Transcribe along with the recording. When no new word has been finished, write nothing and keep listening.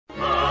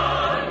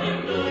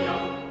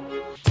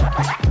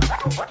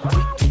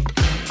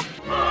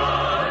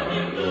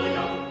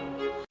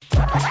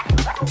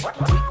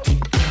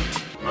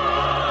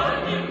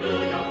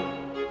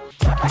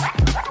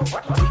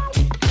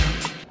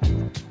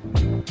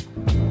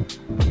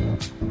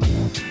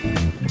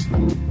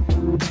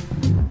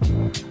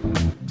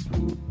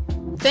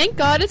Thank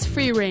God it's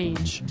free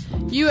range.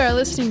 You are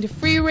listening to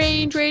Free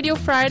Range Radio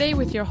Friday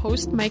with your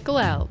host, Michael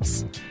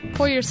Alves.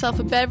 Pour yourself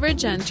a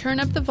beverage and turn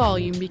up the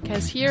volume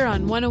because here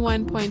on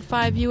 101.5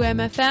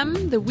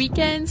 UMFM, the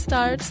weekend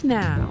starts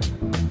now.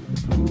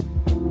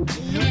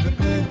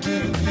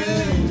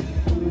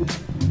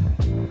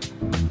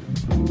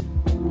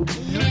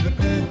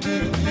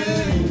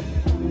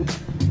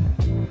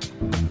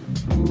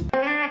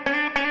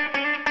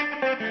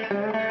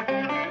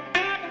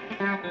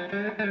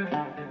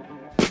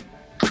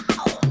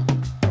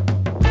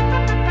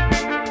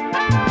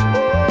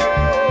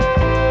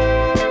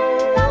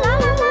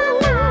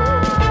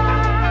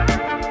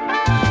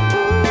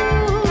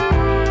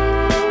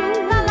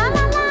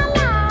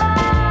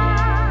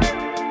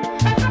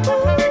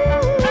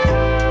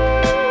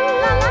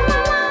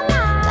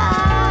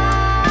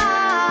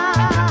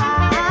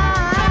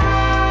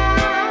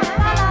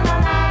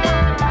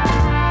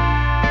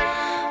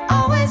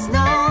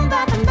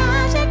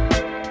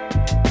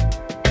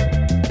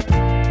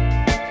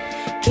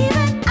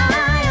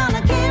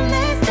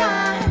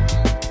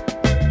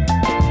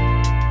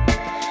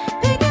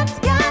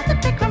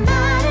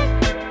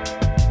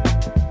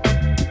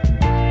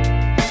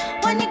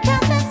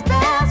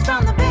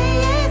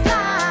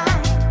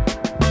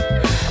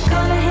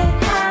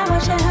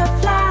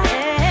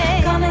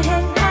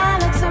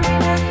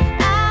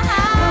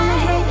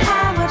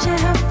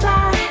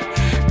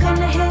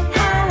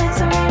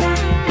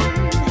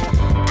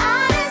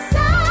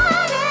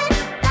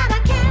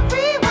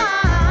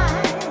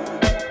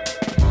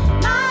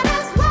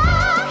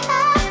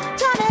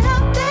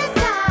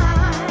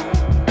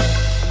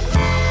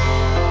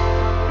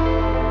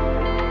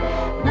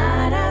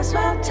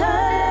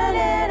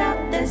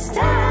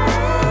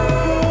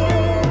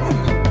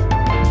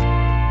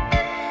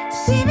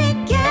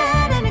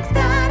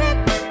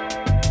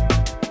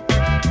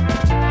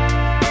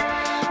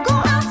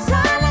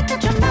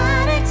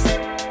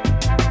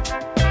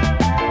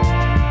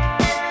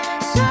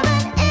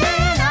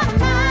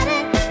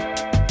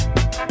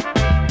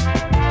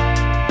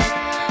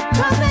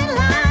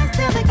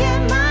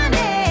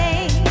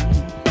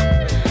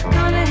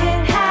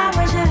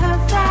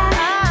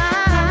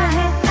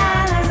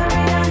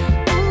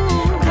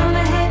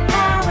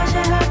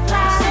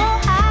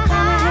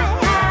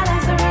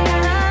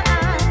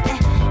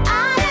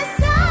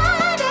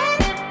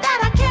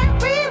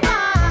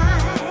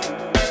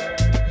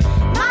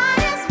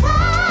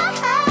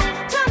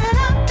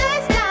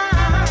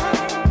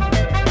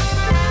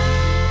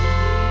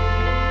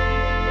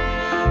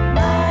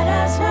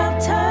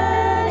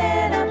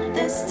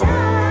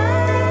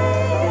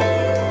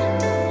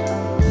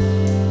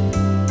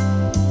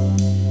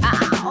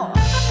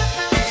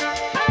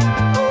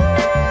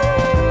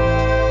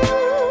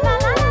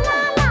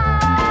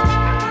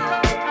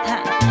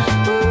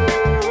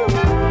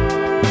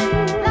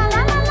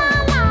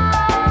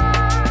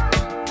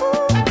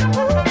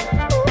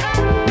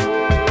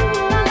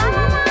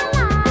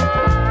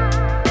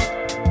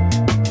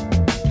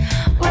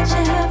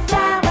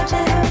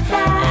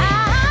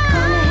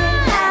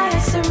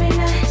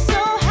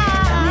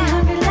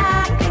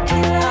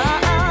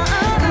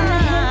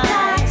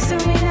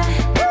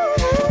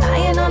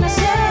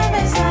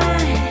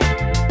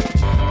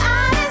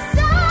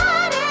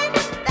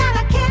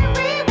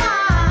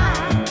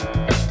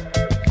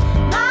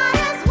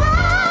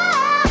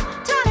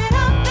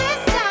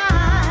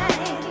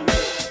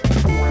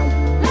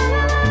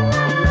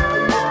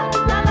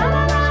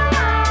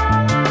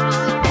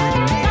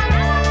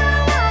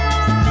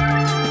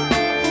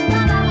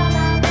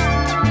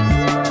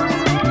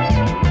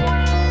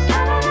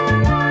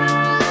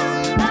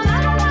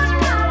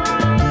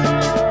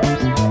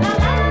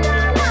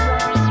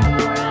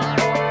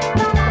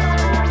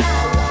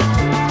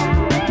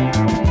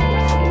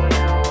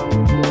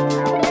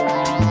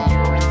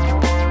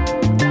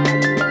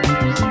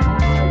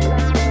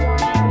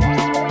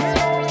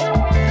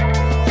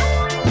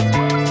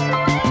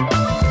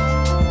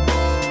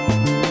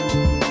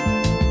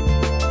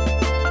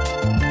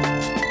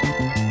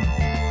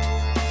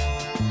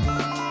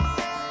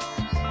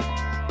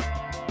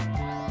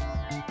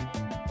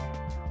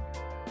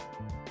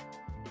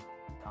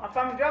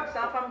 From drugs,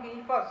 from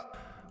getting first.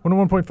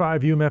 101.5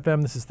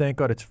 UMFM, this is Thank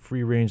God It's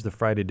Free Range, the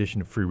Friday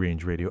edition of Free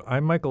Range Radio.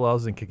 I'm Michael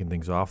Elson, kicking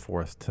things off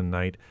for us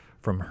tonight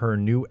from her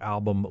new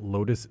album,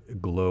 Lotus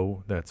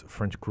Glow. That's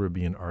French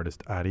Caribbean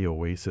artist Adi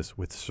Oasis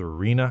with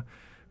Serena.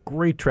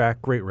 Great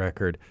track, great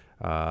record.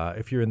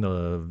 If you're in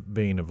the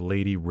vein of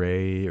Lady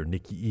Ray or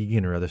Nikki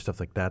Egan or other stuff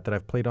like that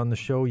I've played on the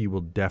show, you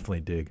will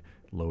definitely dig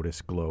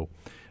Lotus Glow.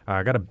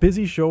 I got a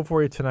busy show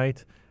for you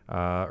tonight.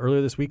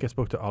 Earlier this week, I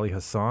spoke to Ali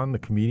Hassan, the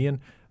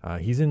comedian.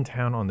 He's in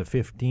town on the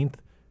 15th,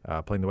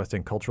 playing the West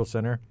End Cultural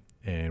Center.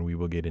 and we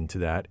will get into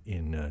that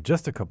in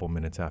just a couple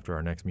minutes after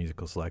our next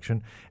musical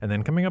selection. And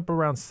then coming up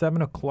around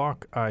 7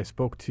 o'clock, I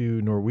spoke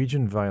to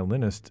Norwegian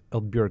violinist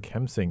Eldbjørg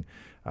Hemsing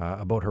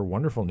about her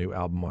wonderful new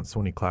album on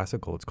Sony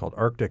Classical. It's called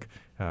Arctic.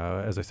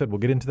 As I said, we'll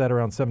get into that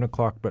around 7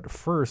 o'clock, but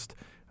first,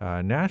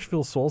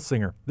 Nashville soul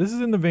singer. This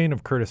is in the vein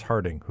of Curtis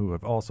Harding, who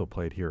I've also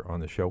played here on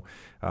the show.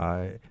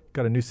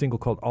 Got a new single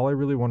called All I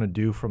Really Want to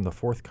Do from the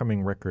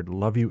forthcoming record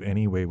Love You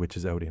Anyway, which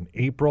is out in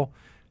April.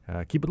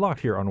 Keep it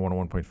locked here on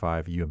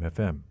 101.5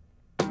 UMFM.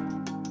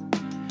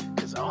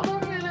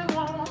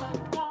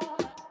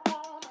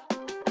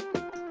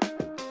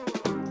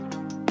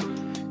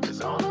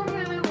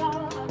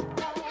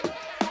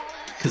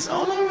 'Cause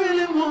all I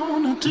really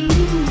wanna do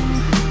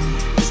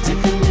is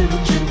take a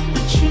little trip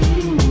with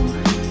you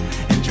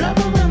and drive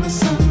around the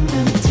sun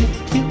and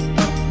take you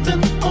up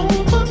and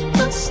over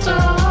the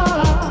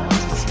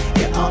stars.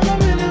 Yeah, all I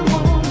really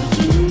wanna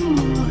do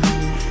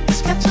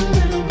is catch a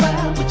little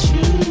ride with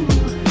you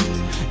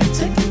and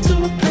take you to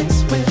a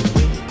place where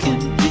we can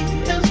be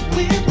as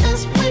weird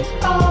as we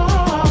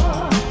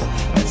are.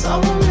 That's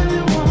all I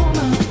really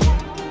wanna.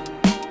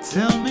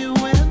 Tell me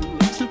when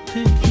to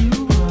pick you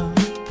up.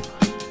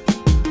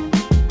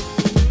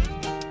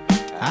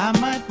 I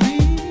might be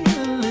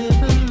a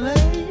little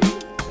late,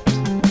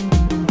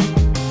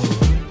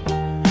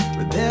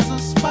 but there's a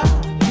spot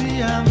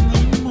beyond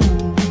the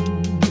moon,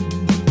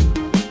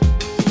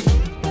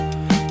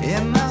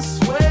 and I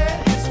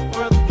swear it's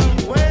worth the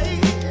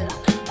wait.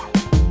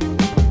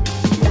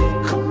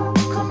 Come on,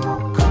 come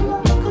on, come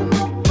on, come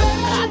on,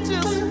 baby. I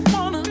just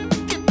wanna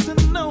get to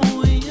know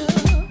you,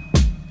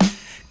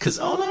 'cause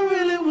all I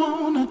really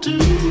wanna do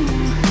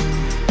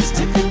is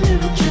take a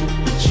little trip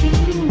with you,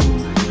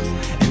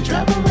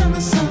 drive around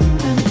the sun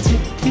and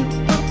take you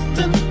up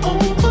and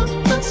over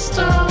the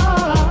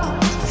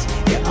stars.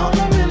 Yeah, all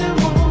I really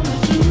wanna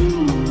do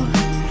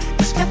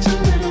is catch a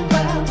little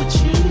ride with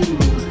you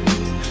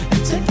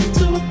and take you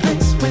to a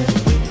place where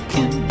we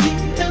can be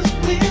as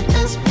weird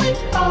as we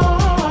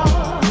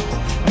are.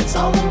 That's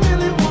all I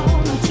really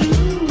wanna do.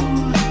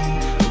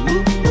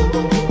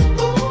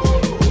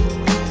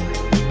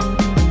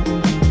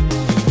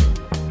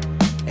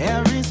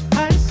 Aries,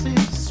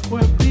 Pisces,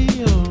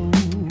 Scorpio,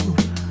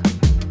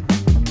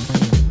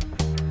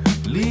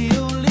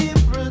 Leo,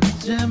 Libra,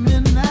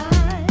 Gemini.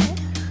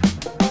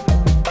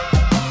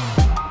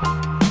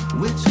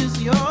 Which is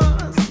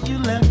yours? You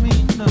let me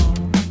know.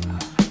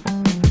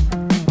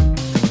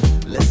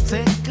 Let's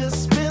take a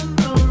spin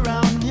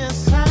around your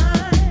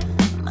sign.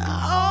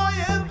 Oh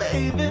yeah,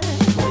 baby.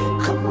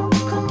 Come on,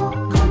 come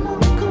on, come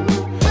on, come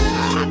on.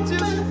 I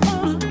just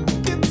wanna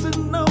get to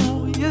know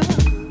you,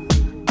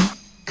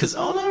 'cause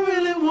all I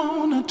really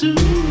wanna do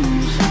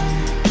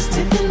is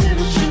take a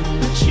little trip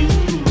with you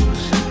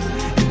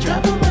and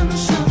drive around the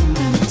sun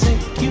and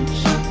take you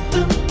up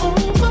and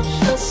over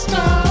the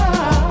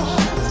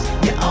stars.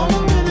 Yeah, all I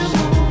really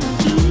wanna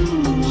do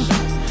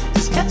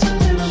is catch a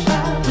little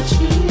ride with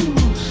you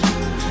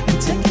and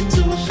take you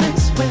to a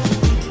place where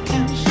we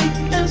can be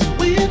as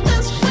weird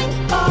as we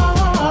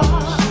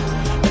are.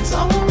 That's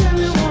all I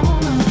really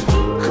wanna.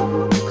 Come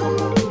on, come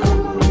on, come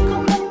on,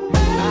 come on.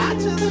 I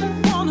just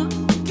wanna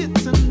get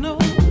to know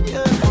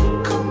you.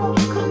 Come on,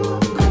 come on,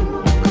 come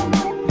on, come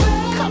on.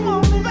 Come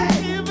on,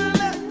 baby,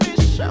 let me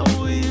show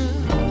you.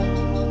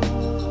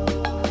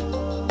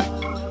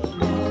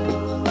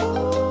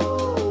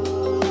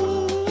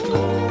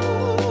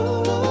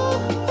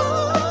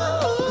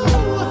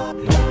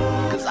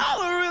 'Cause all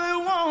I really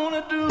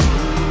wanna do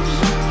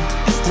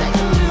is take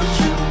a little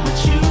trip with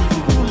you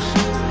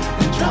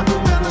and drive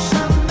around the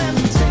sun and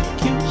take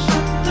you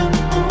up and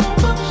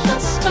over the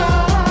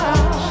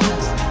stars.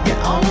 Yeah,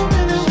 all I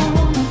really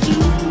wanna do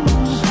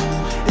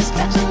is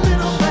catch a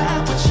little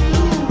ride with you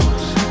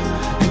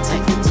and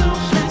take you to a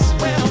place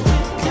where we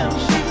can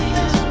be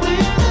as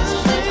weird as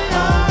we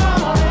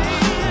are.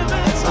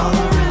 That's all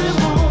I really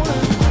wanna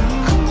do.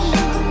 Come on,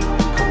 come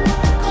on,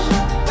 come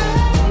on,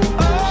 baby.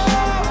 Oh,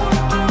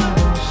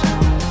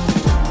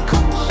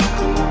 come on,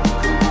 come on,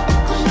 come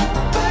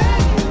on,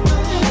 baby.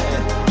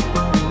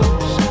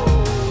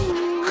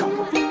 Come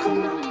on, come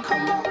on,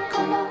 come on,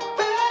 come on,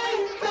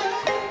 baby.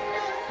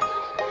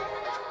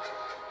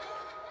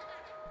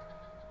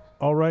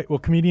 All right. Well,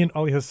 comedian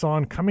Ali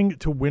Hassan coming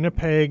to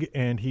Winnipeg,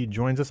 and he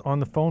joins us on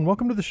the phone.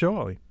 Welcome to the show,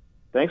 Ali.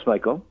 Thanks,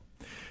 Michael.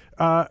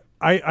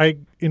 I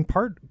in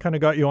part kind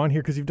of got you on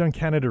here because you've done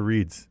Canada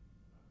Reads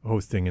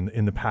hosting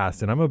in the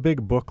past, and I'm a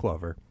big book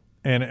lover,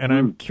 and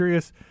I'm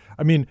curious.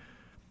 I mean,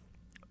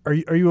 are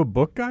you a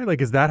book guy?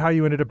 Like, is that how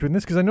you ended up doing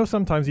this? Because I know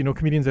sometimes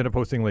comedians end up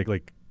hosting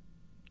like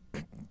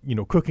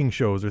cooking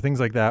shows or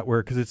things like that,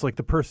 where because it's like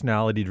the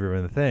personality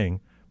driven thing.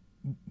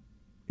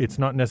 It's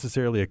not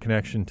necessarily a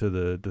connection to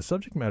the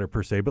subject matter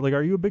per se, but like,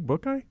 are you a big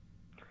book guy?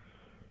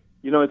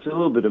 It's a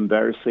little bit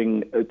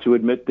embarrassing to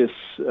admit this,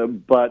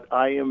 but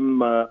I'm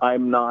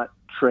not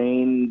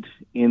trained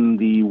in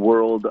the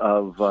world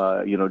of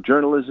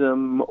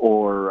journalism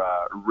or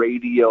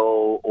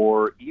radio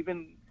or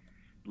even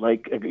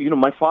like,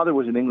 my father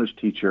was an English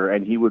teacher,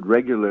 and he would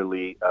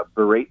regularly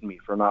berate me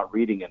for not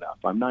reading enough.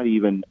 I'm not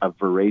even a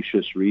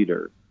voracious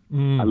reader.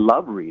 I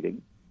love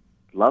reading,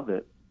 love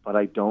it, but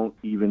I don't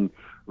even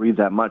read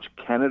that much.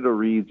 Canada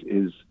Reads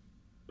is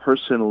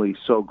personally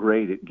so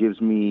great.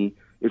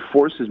 It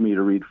forces me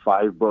to read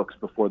 5 books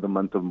before the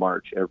month of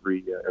March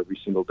every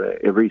single day,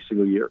 every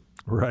single year.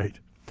 Right.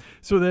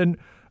 So then,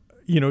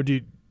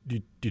 do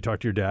you talk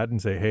to your dad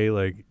and say, hey,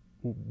 like,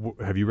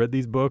 have you read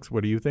these books?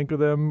 What do you think of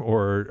them?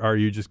 Or are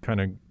you just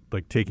kind of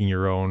like taking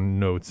your own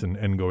notes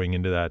and going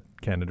into that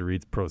Canada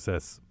Reads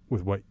process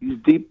with what? He's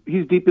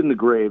deep in the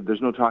grave.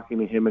 There's no talking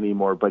to him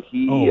anymore, but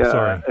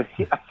sorry.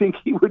 I think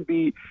he would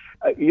be,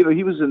 he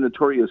was a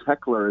notorious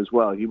heckler as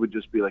well. He would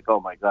just be like, oh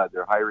my God,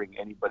 they're hiring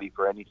anybody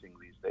for anything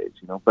these days,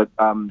 But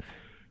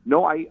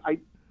no,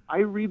 I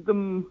read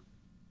them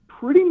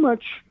pretty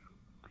much.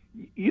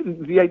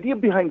 The idea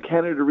behind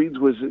Canada Reads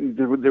was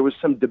there was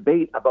some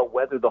debate about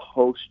whether the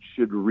host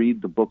should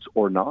read the books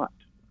or not,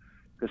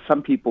 because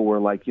some people were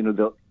like,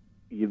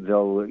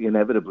 they'll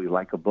inevitably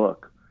like a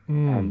book,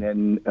 and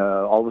then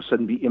all of a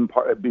sudden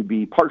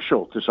be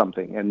partial to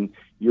something, and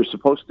you're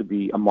supposed to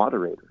be a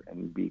moderator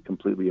and be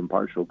completely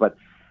impartial. But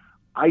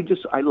I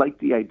like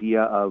the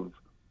idea of,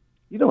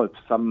 if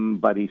some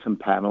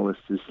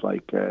panelist is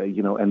like,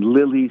 and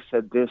Lily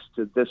said this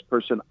to this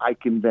person, I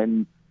can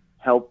then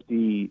help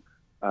the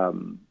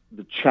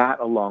chat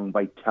along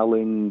by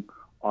telling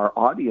our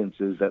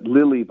audiences that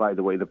Lily, by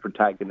the way, the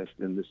protagonist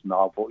in this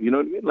novel, you know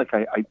what I mean? Like,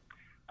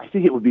 I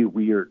think it would be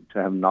weird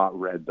to have not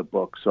read the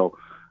book. So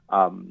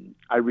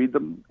I read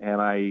them,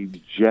 and I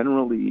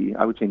generally,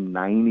 I would say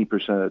 90%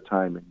 of the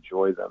time,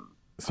 enjoy them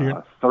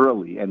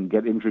thoroughly and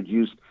get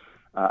introduced.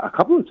 A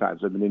couple of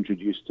times I've been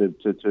introduced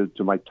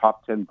to my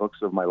top 10 books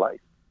of my life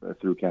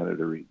through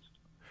Canada Reads.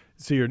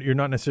 So you're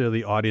not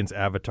necessarily the audience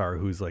avatar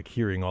who's like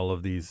hearing all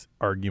of these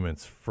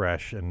arguments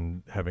fresh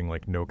and having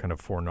like no kind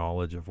of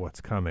foreknowledge of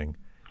what's coming.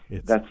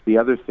 That's the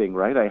other thing,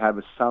 right? I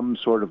have some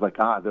sort of like,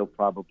 they'll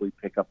probably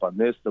pick up on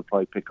this. They'll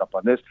probably pick up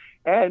on this.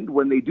 And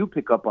when they do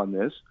pick up on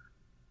this,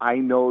 I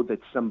know that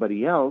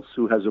somebody else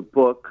who has a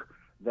book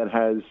that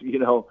has,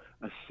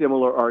 a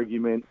similar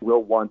argument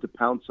will want to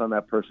pounce on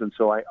that person.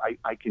 So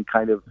I can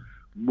kind of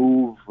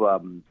move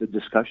the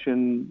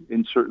discussion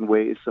in certain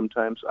ways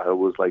sometimes. I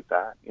always like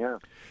that, yeah.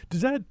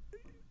 Does that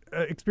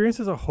experience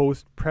as a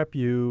host prep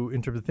you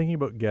in terms of thinking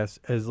about guests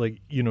as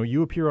like,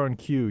 you appear on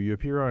cue, you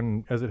appear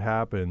on As It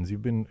Happens,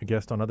 you've been a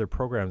guest on other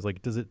programs.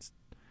 Like, does it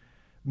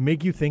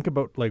make you think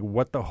about like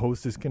what the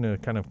host is going to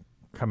kind of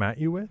come at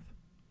you with?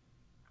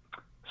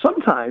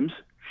 Sometimes,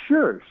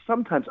 sure.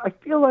 Sometimes. I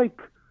feel like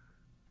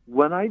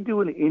when I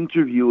do an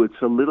interview,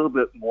 it's a little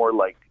bit more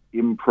like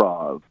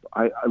improv.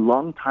 A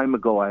long time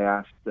ago, I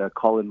asked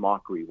Colin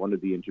Mockery, one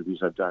of the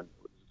interviews I've done.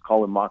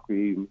 Colin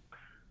Mockery,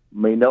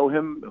 may know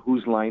him.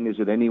 Whose line is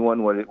it?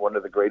 Anyone? One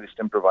of the greatest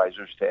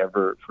improvisers to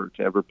ever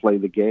play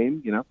the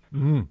game.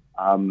 Mm-hmm.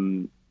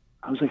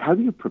 I was like, how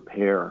do you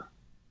prepare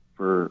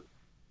for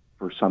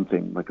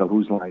something like a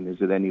whose line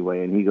is it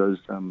anyway? And he goes,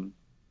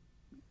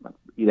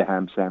 eat a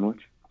ham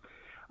sandwich.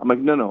 I'm like,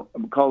 no,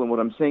 Colin, what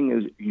I'm saying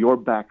is you're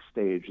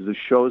backstage. The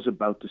show's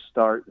about to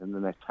start in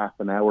the next half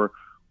an hour.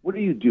 What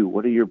do you do?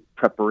 What are your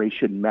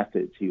preparation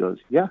methods? He goes,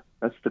 yeah,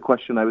 that's the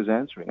question I was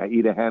answering. I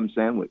eat a ham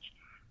sandwich.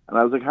 And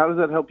I was like, how does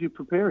that help you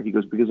prepare? He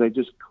goes, because I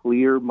just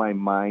clear my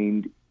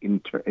mind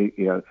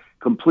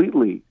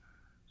completely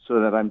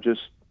so that I'm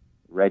just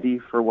ready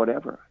for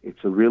whatever.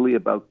 It's really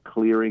about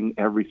clearing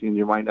everything in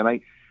your mind. And I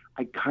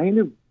kind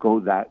of go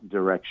that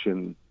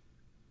direction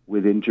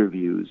with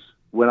interviews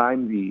when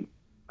I'm the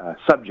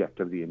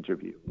subject of the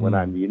interview. When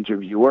I'm the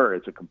interviewer,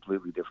 it's a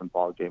completely different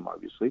ballgame,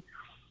 obviously.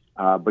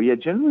 But yeah,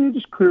 generally I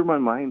just clear my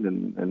mind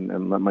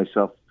and let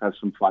myself have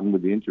some fun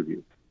with the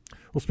interview.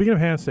 Well, speaking of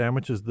ham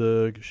sandwiches,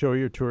 the show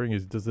you're touring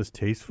is Does This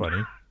Taste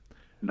Funny?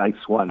 Nice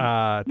one.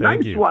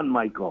 Thank you. Nice one,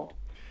 Michael.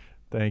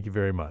 Thank you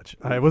very much.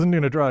 I wasn't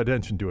going to draw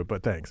attention to it,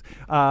 but thanks.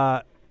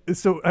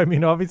 So, I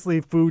mean,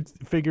 obviously food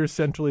figures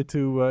centrally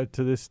to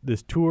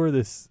this tour,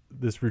 this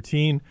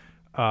routine.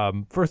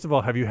 First of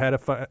all, have you had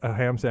a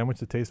ham sandwich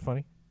that tastes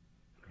funny?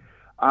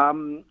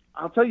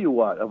 I'll tell you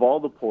what, of all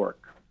the pork,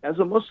 as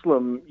a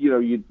Muslim,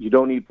 you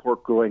don't eat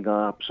pork growing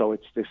up, so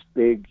it's this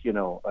big,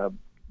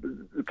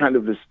 kind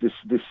of this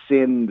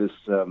sin,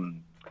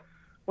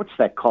 what's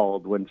that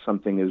called when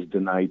something is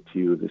denied to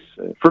you? This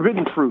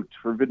forbidden fruit.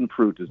 Forbidden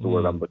fruit is the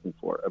word I'm looking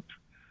for.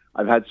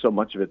 I've had so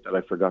much of it that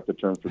I forgot the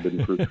term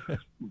forbidden fruit.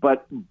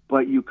 but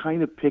you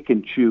kind of pick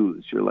and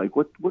choose. You're like,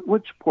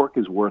 which pork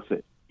is worth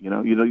it?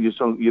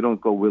 You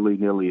don't go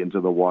willy-nilly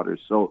into the water.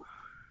 So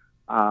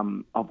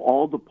of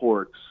all the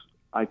porks,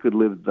 I could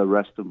live the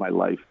rest of my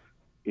life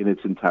in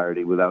its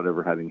entirety without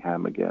ever having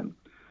ham again.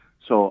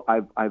 So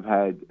I've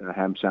had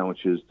ham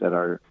sandwiches that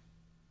are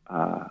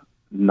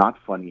not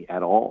funny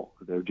at all.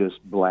 They're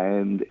just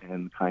bland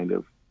and kind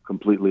of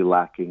completely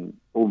lacking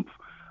oomph.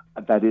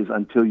 that is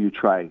until you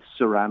try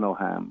Serrano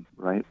ham,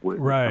 right?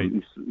 Right.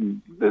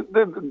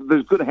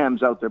 There's good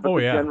hams out there, but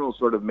the yeah. general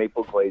sort of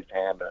maple glazed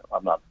ham,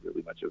 I'm not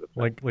really much of a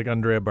fan. Like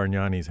Andrea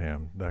Bargnani's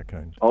ham, that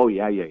kind. Oh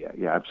yeah,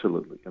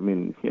 absolutely. I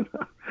mean,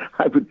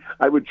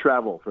 I would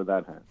travel for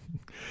that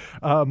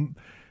ham.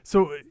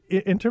 So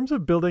in terms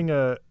of building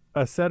a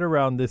set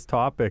around this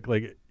topic,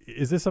 like,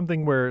 is this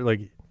something where,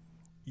 like,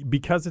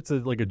 because it's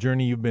a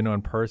journey you've been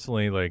on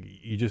personally, like,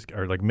 you just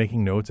are like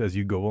making notes as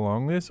you go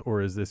along this,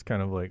 or is this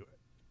kind of like,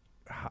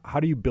 how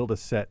do you build a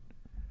set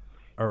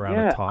around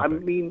a topic?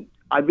 I mean,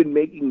 I've been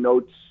making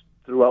notes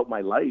throughout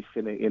my life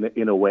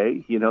in a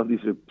way. You know,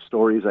 these are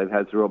stories I've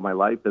had throughout my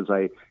life. As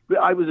I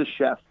was a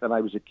chef and I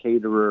was a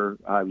caterer,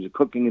 I was a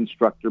cooking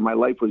instructor. My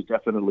life was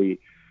definitely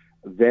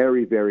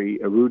very, very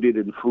rooted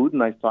in food,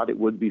 and I thought it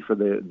would be for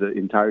the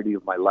entirety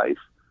of my life.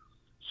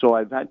 So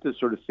I've had to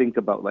sort of think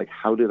about, like,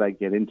 how did I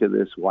get into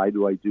this? Why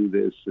do I do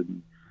this?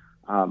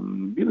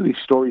 And these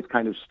stories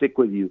kind of stick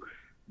with you.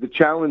 The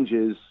challenge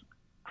is,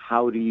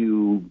 how do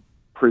you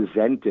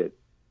present it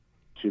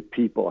to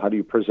people? How do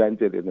you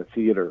present it in a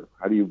theater?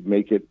 How do you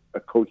make it a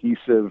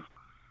cohesive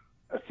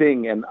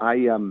thing? And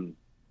I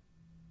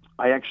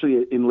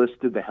actually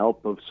enlisted the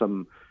help of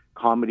some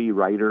comedy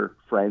writer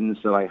friends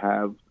that I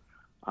have.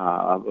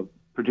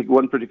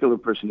 One particular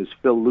person is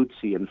Phil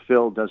Luzzi, and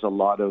Phil does a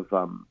lot of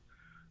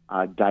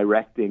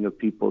directing of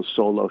people's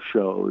solo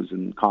shows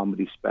and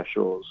comedy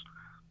specials.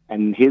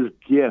 And his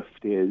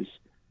gift is,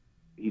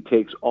 he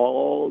takes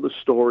all the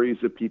stories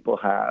that people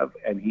have,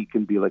 and he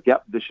can be like,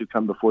 yep, this should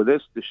come before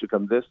this should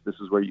come this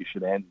is where you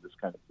should end, this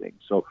kind of thing.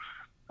 So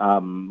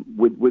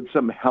with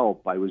some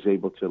help, I was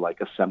able to,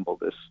 like, assemble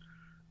this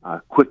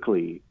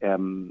quickly,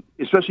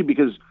 especially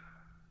because,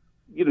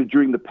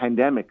 during the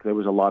pandemic, there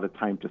was a lot of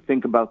time to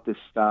think about this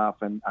stuff,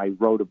 and I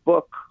wrote a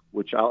book,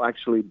 which I'll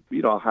actually,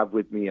 I'll have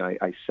with me.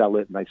 I sell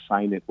it and I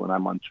sign it when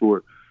I'm on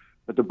tour.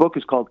 But the book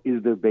is called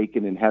Is There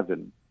Bacon in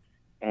Heaven?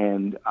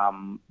 And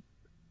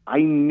I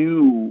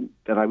knew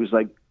that I was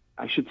like,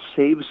 I should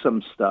save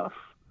some stuff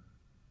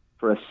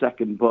for a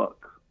second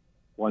book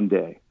one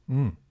day.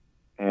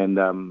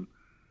 And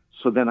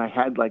so then I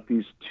had, like,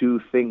 these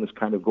two things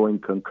kind of going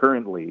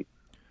concurrently.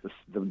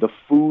 The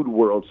food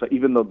world, so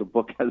even though the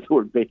book has the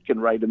word bacon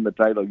right in the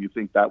title, you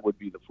think that would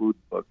be the food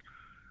book.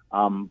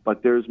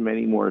 But there's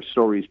many more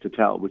stories to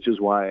tell, which is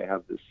why I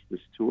have this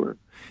tour.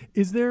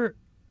 Is there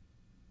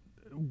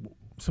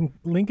some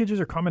linkages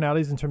or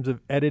commonalities in terms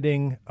of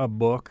editing a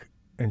book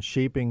and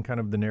shaping kind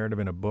of the narrative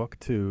in a book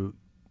to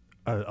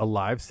a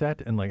live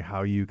set, and, like,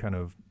 how you kind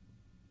of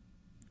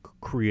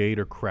create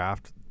or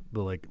craft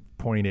the, like,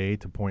 point A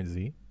to point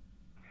Z?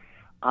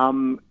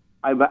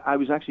 I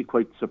was actually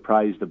quite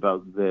surprised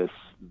about this,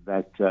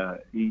 that,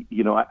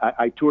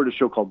 I toured a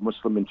show called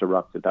Muslim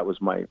Interrupted. That was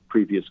my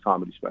previous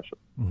comedy special.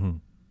 Mm-hmm.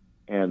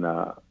 And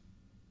a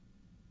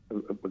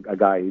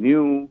guy I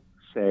knew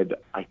said,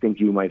 I think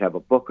you might have a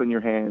book on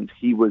your hands.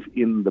 He was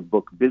in the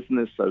book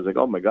business. I was like,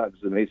 oh, my God, this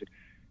is amazing.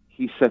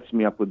 He sets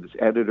me up with this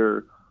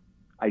editor.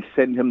 I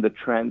send him the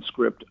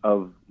transcript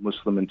of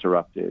Muslim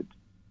Interrupted.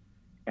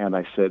 And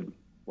I said,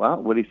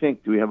 well, what do you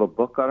think? Do we have a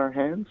book on our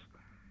hands?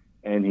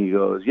 And he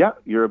goes, yeah,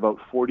 you're about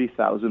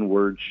 40,000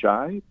 words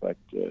shy, but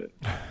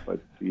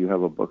you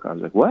have a book. I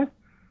was like, what?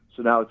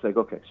 So now it's like,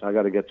 okay, so I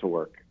got to get to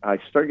work. I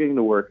start getting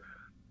to work,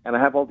 and I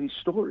have all these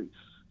stories.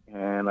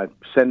 And I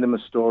send him a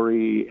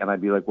story, and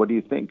I'd be like, what do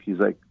you think? He's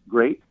like,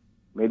 great,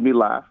 made me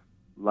laugh,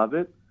 love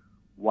it.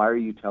 Why are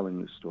you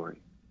telling this story?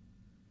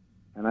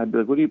 And I'd be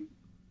like,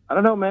 I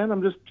don't know, man.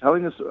 I'm just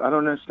telling this. I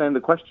don't understand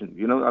the question.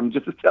 I'm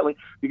just telling,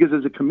 because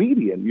as a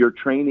comedian, your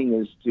training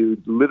is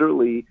to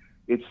literally,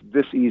 it's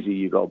this easy.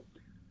 You go,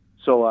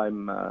 so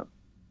I'm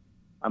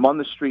on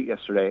the street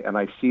yesterday, and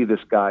I see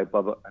this guy,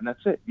 blah, blah, and that's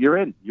it. You're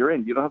in.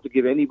 You don't have to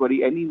give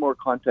anybody any more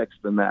context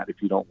than that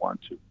if you don't want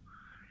to.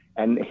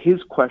 And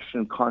his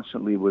question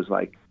constantly was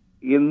like,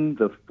 in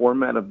the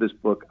format of this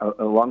book,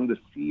 along the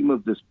theme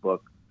of this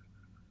book,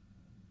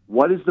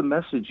 what is the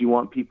message you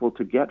want people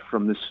to get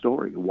from this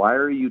story? Why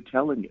are you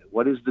telling it?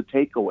 What is the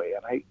takeaway?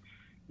 And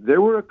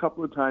there were a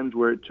couple of times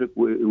where it took,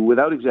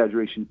 without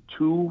exaggeration,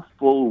 2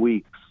 full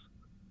weeks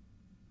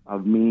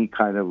of me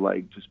kind of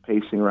like just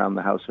pacing around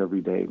the house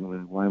every day.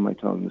 Why am I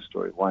telling this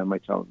story? Why am I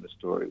telling this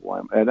story?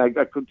 And I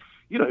could,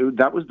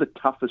 that was the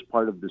toughest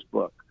part of this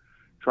book,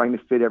 trying to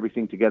fit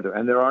everything together.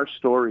 And there are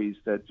stories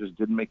that just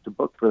didn't make the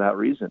book for that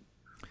reason.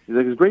 It's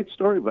like, it's a great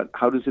story, but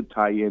how does it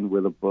tie in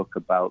with a book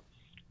about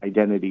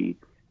identity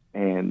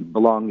and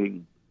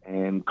belonging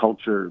and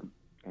culture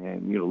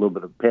and, a little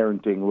bit of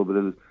parenting, a little bit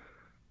of,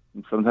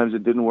 and sometimes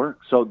it didn't work.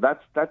 So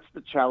that's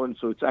the challenge.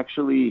 So it's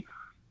actually,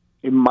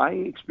 in my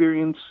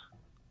experience,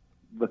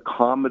 the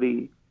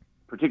comedy,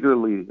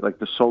 particularly like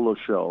the solo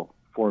show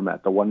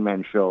format, the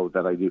one-man show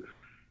that I do,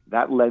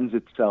 that lends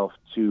itself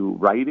to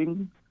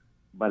writing,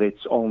 but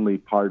it's only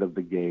part of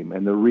the game.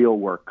 And the real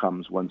work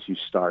comes once you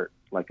start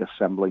like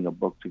assembling a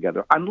book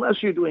together,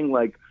 unless you're doing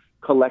like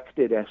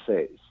collected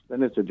essays,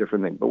 then it's a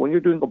different thing. But when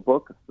you're doing a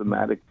book, a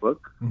thematic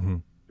book, mm-hmm.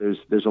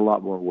 there's a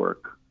lot more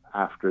work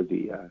after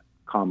the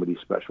comedy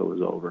special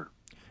is over.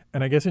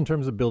 And I guess in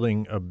terms of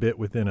building a bit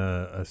within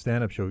a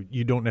stand-up show,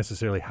 you don't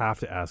necessarily have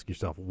to ask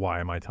yourself,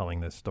 why am I telling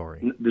this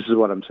story? This is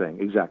what I'm saying.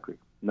 Exactly.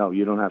 No,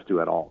 you don't have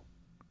to at all.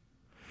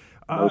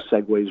 No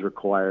segues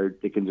required.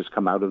 They can just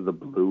come out of the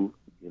blue,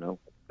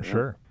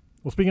 Sure.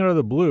 Well, speaking of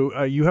the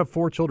blue, you have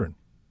 4 children.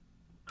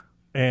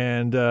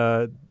 And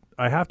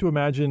I have to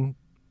imagine,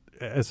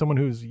 as someone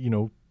who's,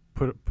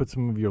 put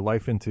some of your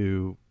life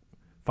into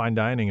fine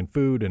dining and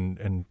food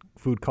and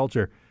food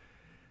culture,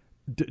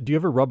 do you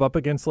ever rub up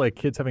against like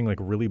kids having like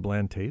really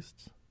bland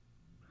tastes?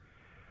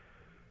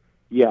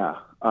 Yeah,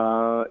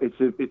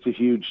 it's a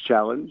huge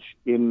challenge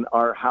in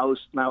our house.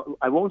 Now,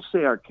 I won't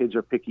say our kids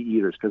are picky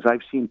eaters because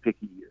I've seen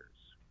picky eaters.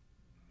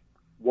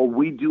 What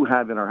we do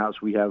have in our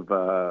house, we have,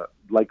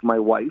 like my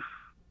wife,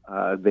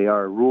 they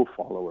are rule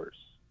followers.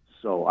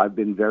 So I've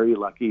been very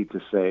lucky to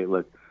say,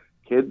 look,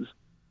 kids,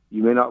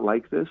 you may not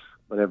like this,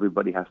 but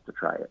everybody has to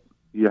try it.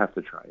 You have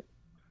to try it.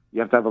 You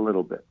have to have a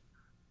little bit.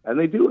 And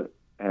they do it.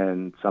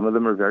 And some of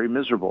them are very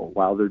miserable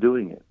while they're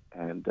doing it.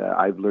 And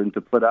I've learned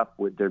to put up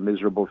with their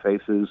miserable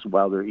faces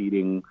while they're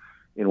eating.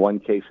 In one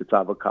case, it's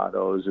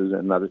avocados. In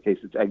another case,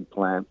 it's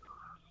eggplant.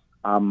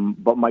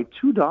 But my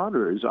 2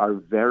 daughters are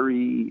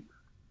very,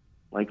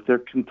 they're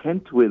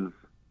content with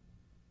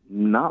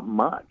not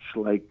much.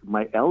 Like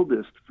my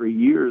eldest for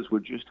years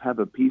would just have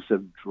a piece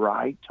of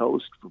dry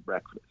toast for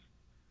breakfast.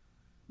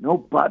 No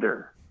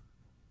butter,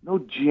 no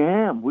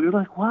jam. We were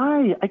like,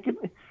 why?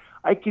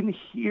 I can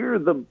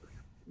hear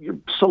your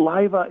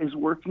saliva is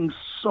working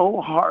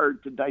so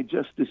hard to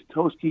digest this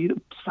toast. Can you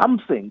eat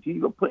something? Can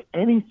you put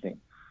anything?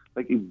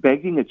 Like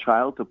begging a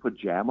child to put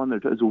jam on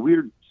their toast. It's a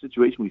weird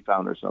situation we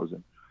found ourselves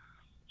in.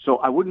 So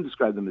I wouldn't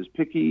describe them as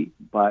picky,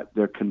 but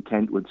they're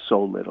content with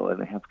so little,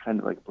 and they have kind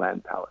of like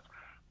bland palates.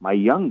 My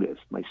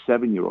youngest, my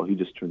 7-year-old, he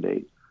just turned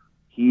 8.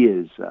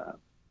 He's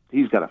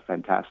got a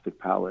fantastic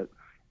palate.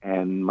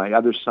 And my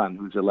other son,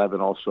 who's 11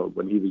 also,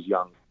 when he was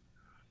young,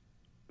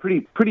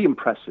 pretty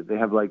impressive. They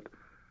have I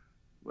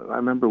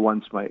remember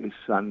once my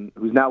son,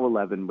 who's now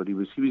 11, but he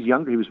was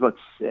younger, he was about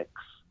 6,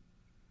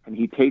 and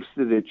he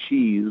tasted a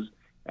cheese,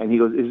 and he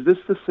goes, is this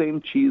the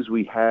same cheese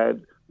we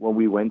had when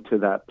we went to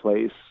that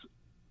place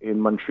in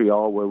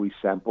Montreal where we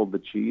sampled the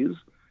cheese?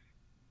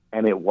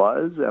 And it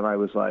was, and I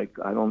was like,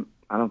 I don't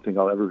think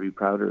I'll ever be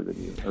prouder than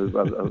you,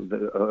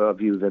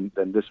 of you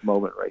than this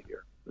moment right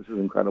here. This is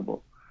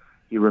incredible.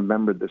 He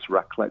remembered this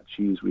raclette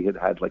cheese we had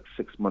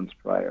 6 months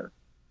prior.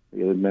 He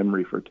had a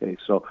memory for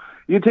taste. So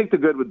you take the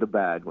good with the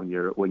bad when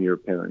you're a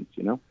parent,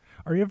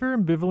 Are you ever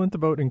ambivalent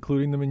about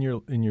including them in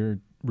your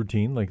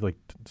routine, like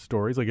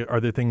stories? Like, are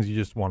there things you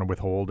just want to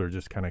withhold or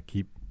just kind of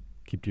keep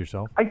to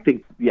yourself? I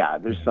think,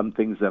 there's some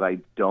things that I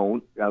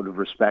don't out of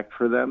respect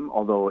for them.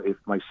 Although if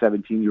my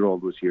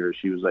 17-year-old was here,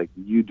 she was like,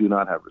 you do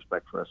not have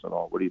respect for us at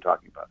all. What are you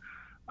talking about?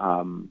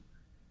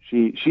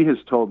 She has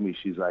told me,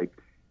 she's like,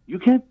 you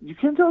can't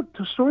tell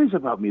stories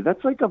about me.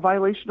 That's like a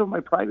violation of my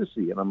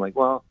privacy. And I'm like,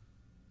 well,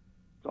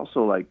 it's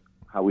also like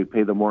how we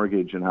pay the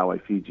mortgage and how I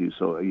feed you.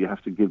 So you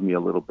have to give me a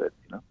little bit,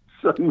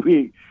 So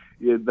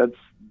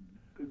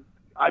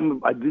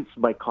this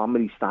my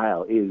comedy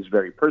style is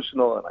very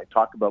personal, and I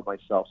talk about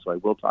myself, so I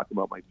will talk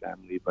about my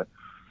family. But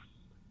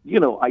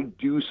I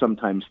do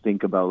sometimes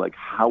think about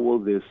how will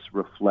this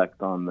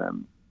reflect on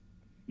them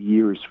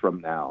years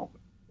from now?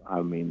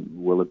 I mean,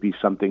 will it be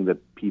something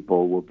that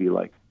people will be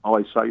like, oh,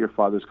 I saw your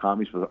father's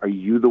comedy special. Are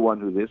you the one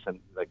who this? And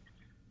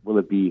will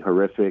it be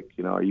horrific?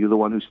 Are you the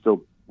one who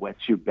still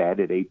wets your bed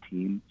at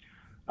 18?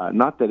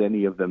 Not that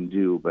any of them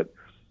do, but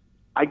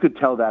I could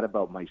tell that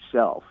about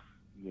myself.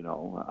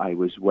 I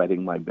was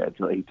wetting my bed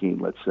till 18,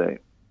 let's say.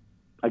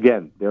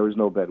 Again, there was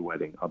no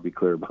bedwetting. I'll be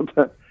clear about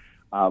that.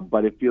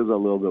 But it feels a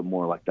little bit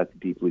more like that's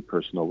deeply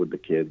personal with the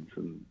kids,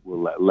 and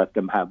we'll let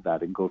them have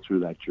that and go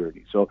through that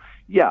journey. So,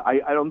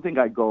 I don't think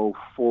I go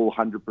full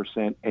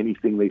 100%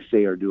 anything they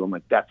say or do. I'm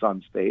like, that's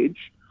on stage.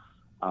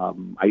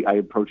 I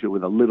approach it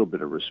with a little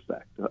bit of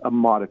respect, a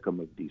modicum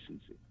of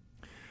decency.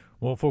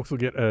 Well, folks will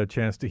get a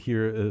chance to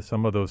hear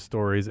some of those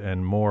stories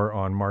and more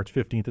on March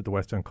 15th at the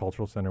West End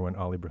Cultural Center when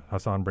Ali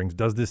Hassan brings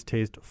Does This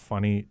Taste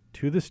Funny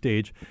to the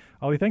stage.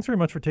 Ali, thanks very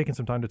much for taking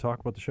some time to talk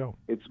about the show.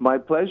 It's my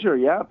pleasure.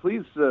 Yeah,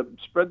 please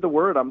spread the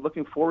word. I'm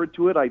looking forward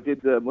to it. I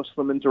did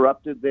Muslim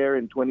Interrupted there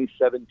in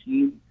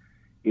 2017.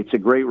 It's a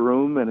great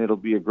room, and it'll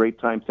be a great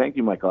time. Thank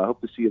you, Michael. I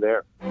hope to see you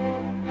there.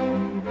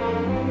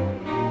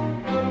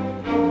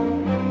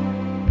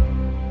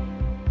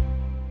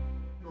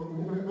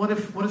 What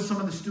if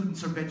some of the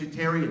students are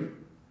vegetarian?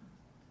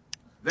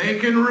 They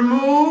can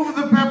remove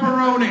the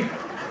pepperoni.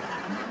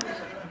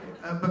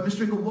 But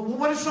Mr. Ingle,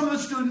 what if some of the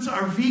students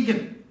are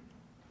vegan?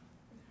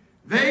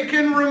 They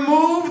can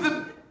remove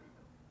the...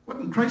 What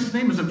in Christ's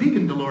name is a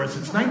vegan, Dolores?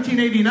 It's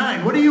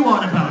 1989. What are you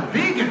on about?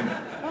 Vegan?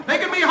 They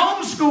can be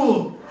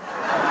homeschooled.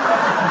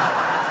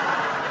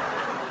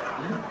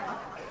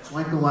 So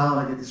I go out,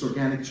 I get this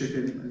organic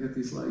chicken, I get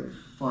these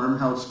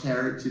farmhouse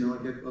carrots, I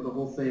get the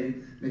whole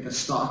thing, make a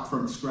stock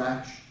from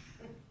scratch.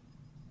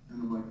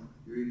 And I'm like,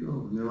 here you go.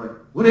 And they're like,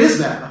 what is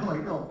that? I'm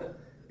like, no,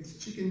 it's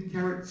chicken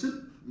carrot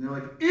soup. And they're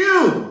like,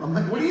 ew! I'm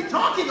like, what are you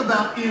talking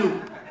about,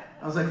 ew?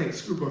 I was like, hey,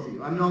 screw both of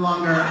you. I'm no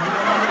longer in the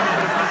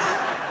business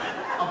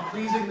of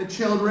pleasing the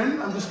children.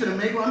 I'm just going to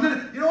make one.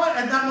 You know what?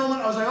 At that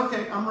moment, I was like,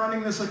 okay, I'm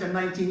running this like a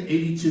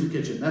 1982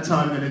 kitchen. That's how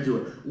I'm going to do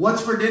it.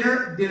 What's for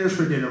dinner? Dinner's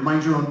for dinner.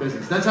 Mind your own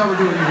business. That's how we're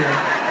doing it here.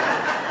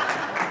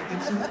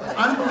 It's an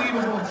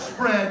unbelievable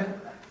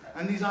spread.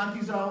 And these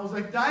aunties are always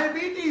like,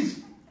 diabetes.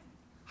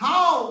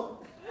 How?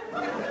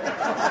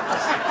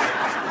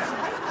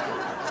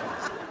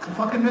 It's a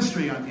fucking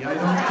mystery, auntie. I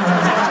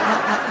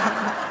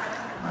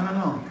don't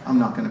know. I'm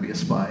not going to be a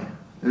spy.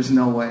 There's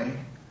no way.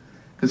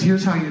 Because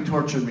here's how you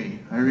torture me.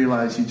 I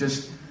realize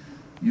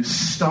you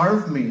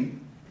starve me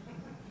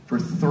for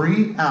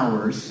 3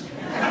 hours,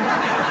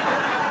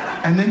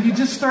 and then you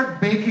just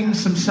start baking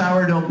some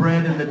sourdough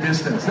bread in the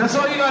distance. That's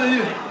all you got to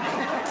do.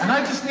 And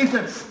I just need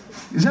to...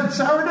 Is that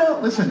sourdough?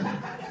 Listen,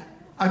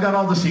 I got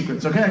all the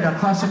secrets, okay? I got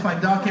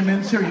classified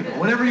documents. Here you go.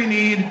 Whatever you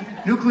need.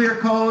 Nuclear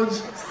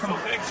codes. Come on.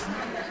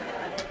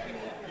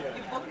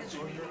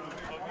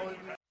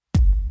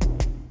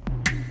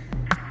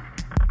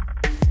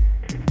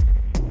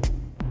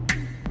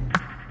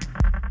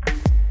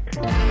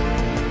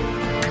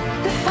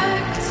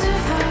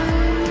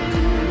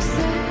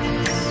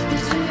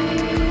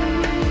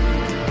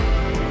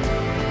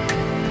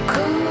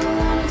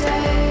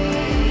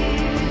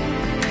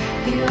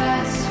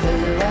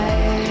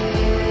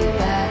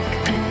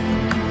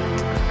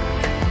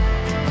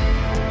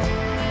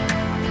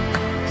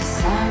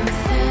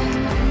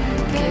 Something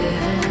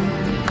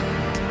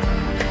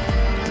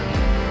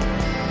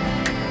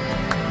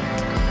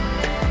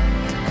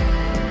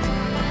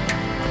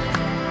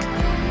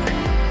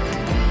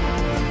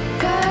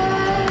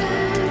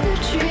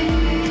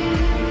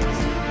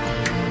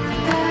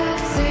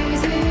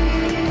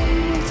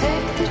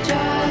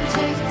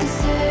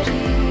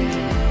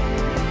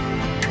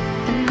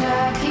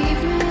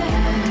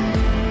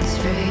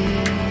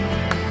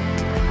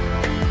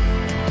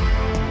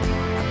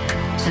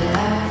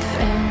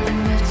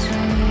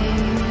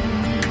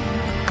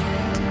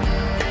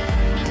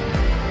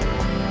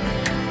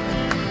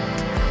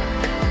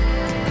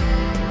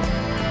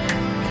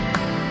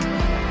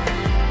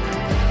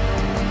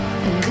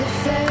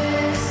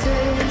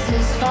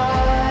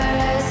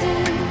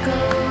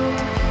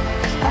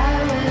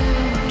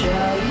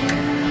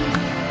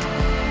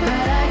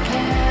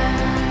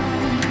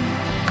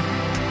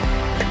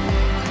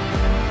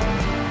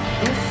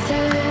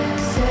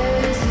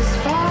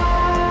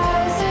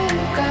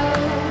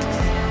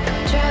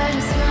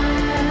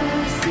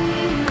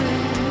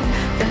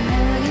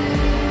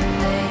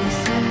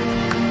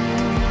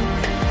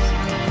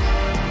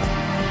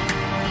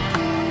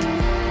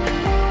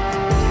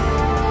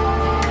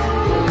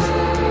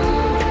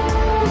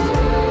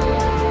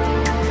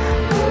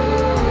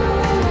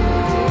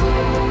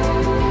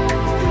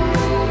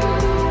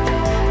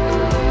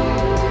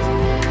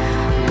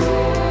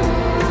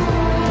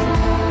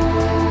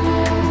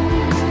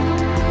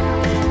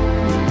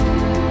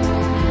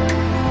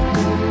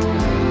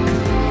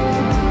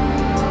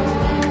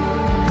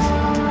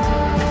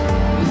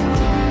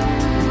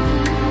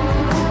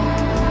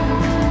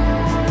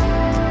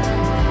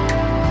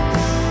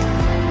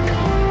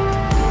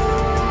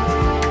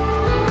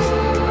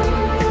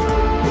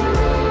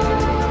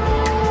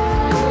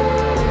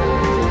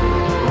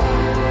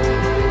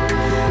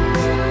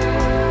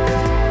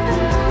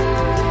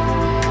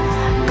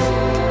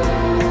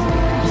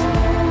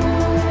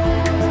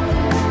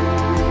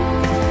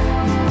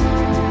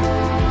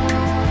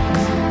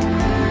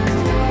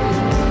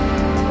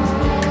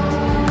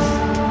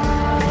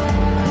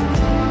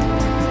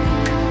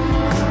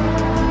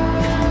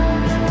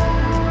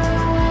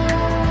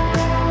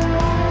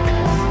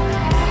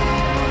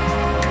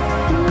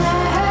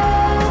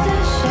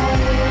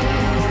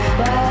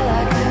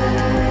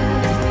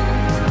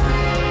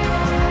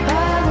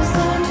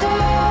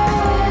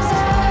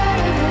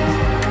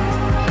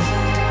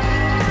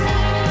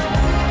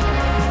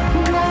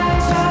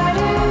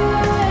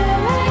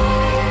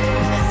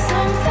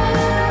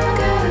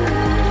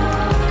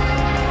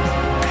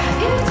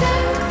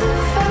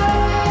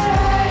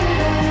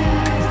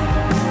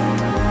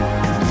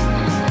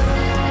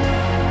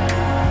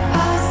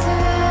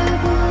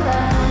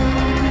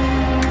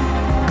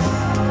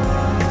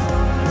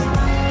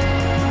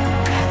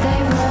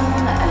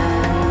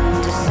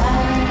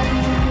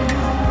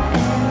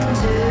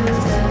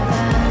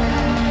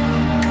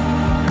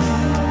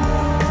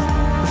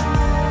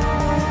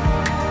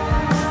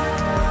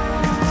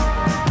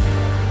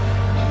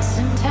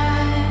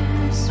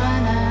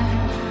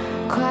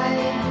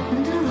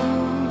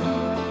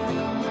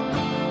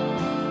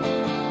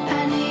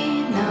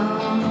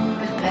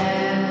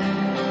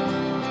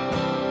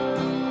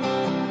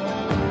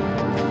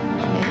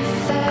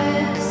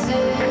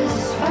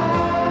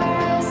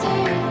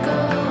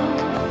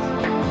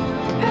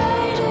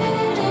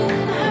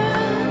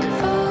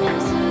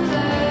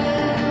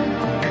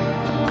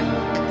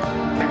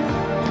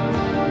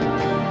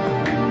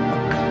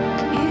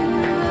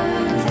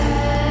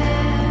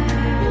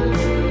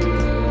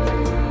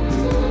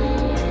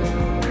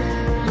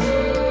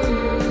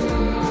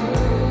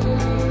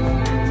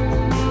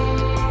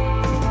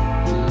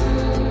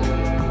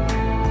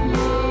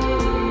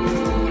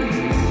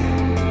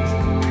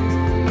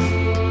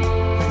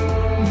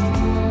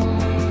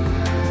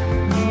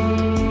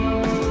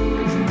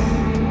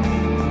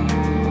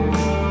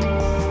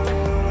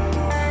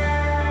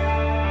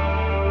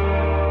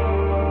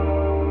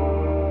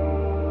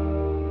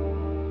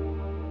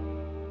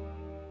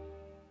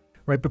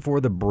Right before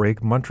the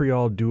break,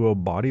 Montreal duo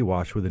Body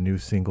Wash with a new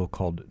single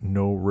called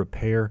No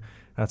Repair.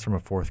 That's from a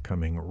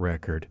forthcoming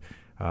record.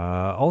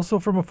 Also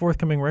from a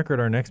forthcoming record,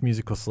 our next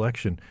musical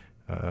selection,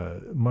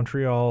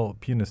 Montreal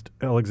pianist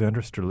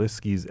Alexandra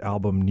Strelitzky's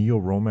album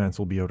Neo-Romance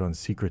will be out on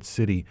Secret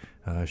City.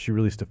 She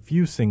released a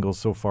few singles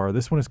so far.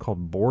 This one is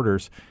called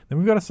Borders. Then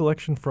we've got a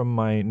selection from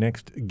my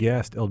next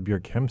guest,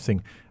 Eldbjörg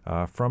Hemsing,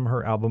 from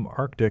her album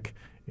Arctic.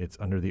 It's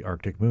Under the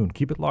Arctic Moon.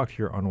 Keep it locked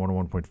here on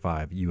 101.5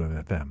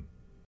 UMFM.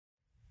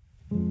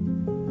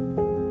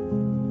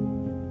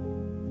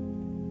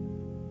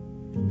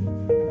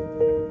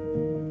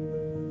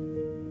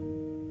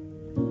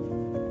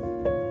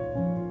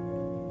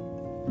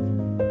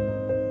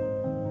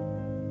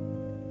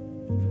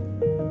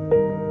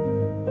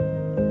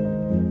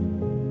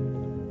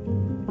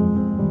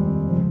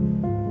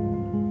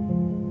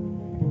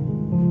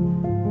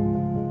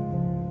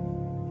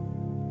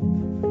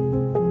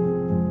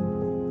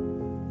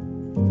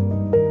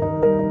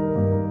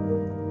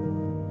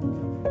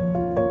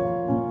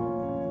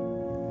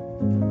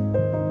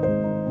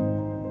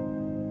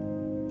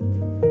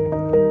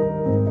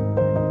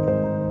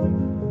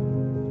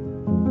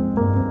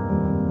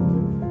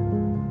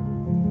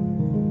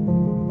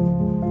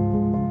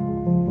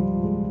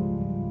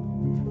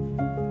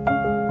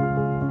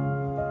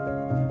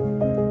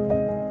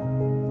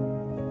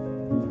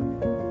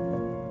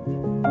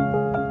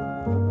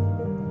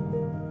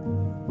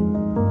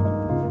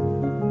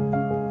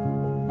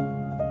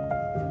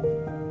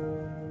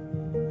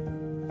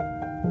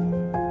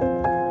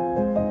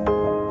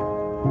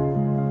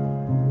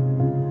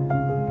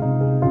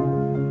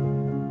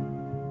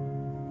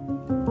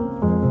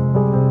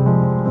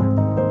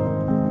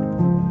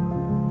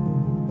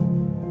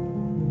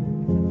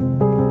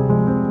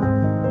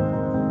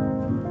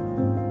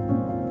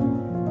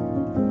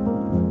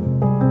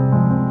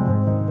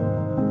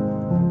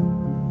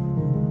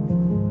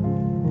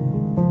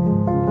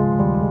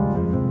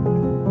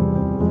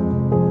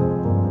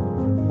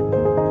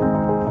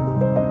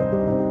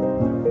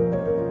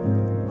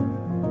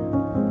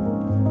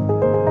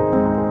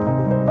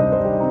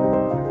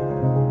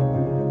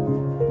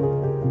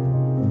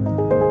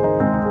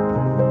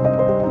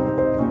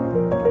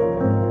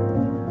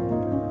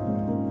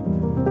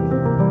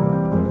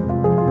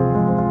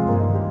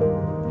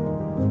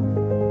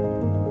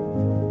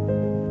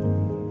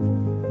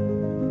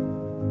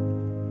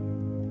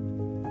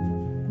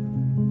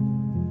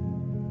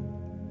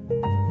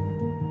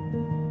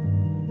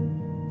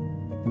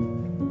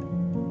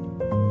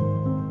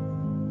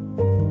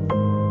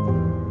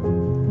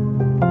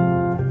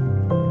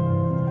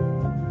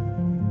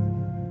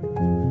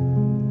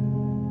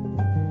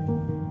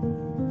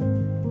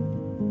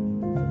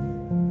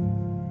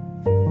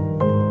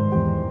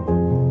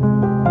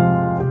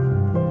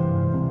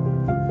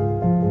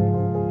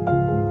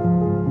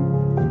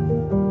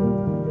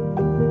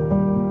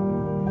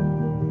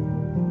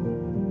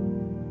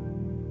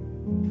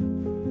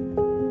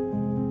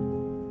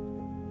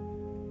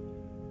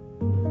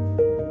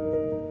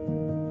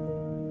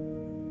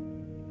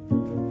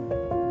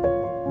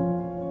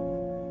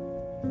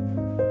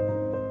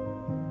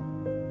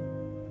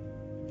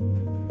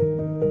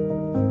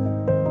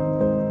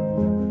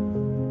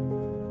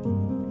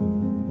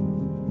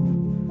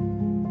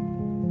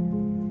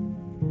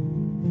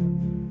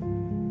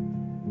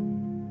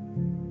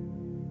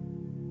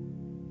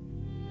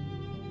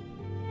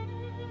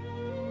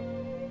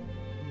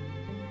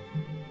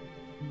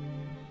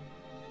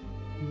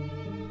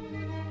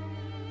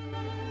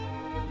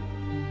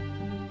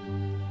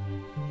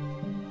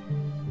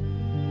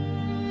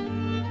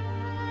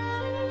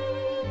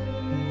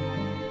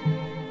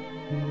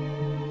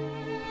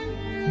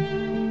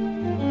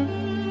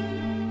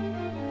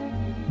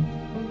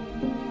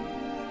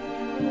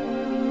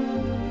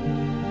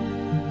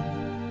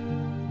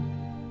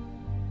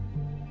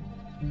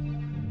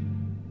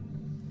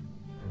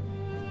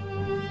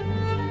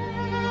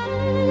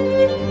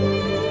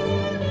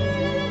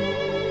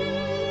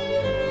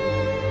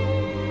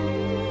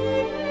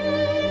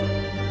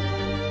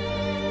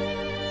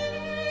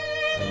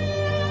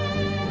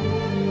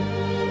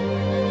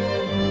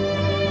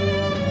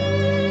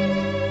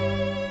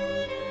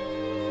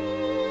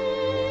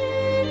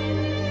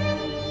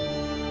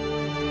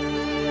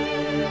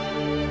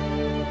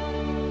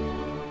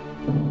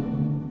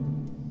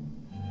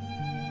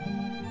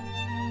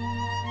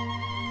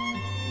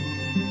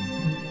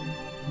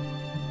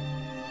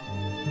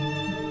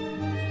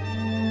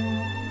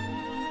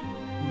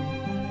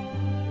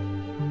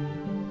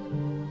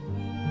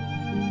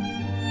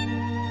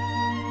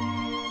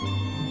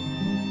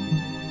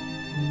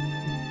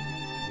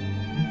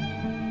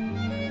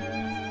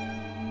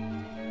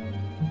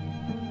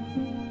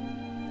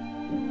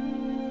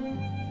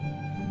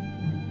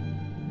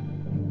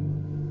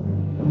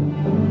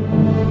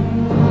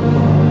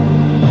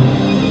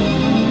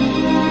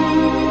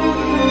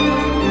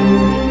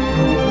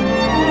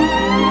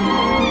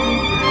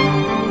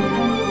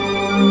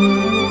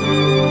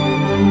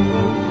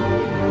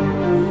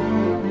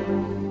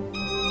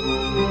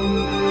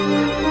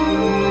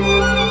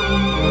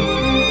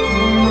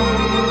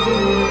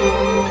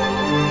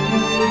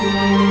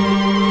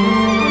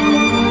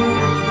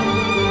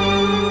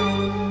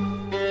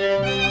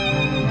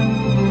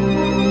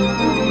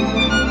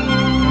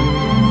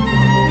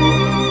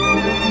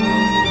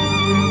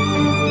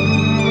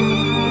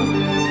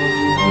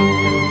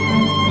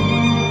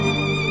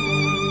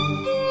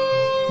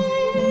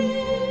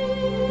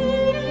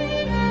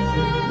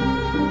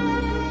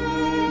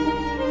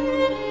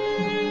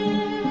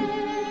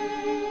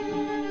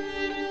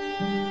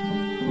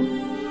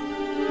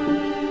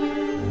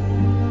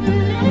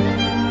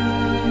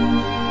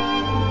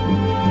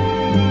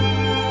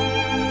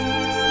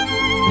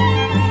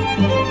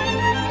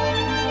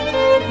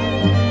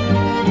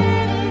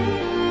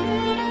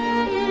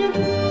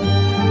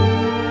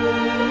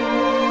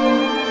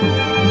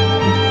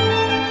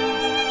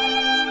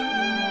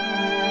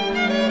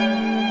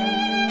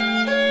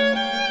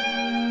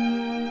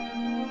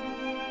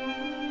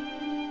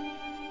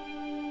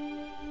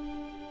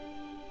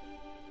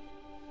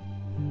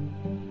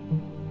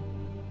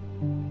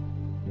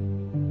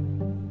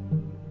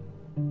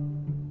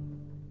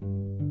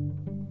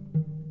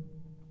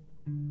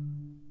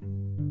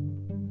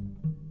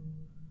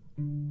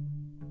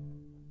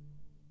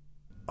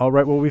 All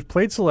right. Well, we've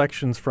played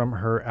selections from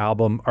her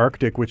album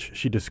Arctic, which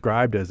she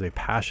described as a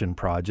passion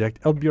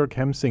project. Eldbjörg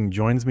Hemsing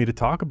joins me to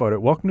talk about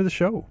it. Welcome to the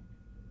show.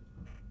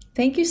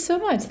 Thank you so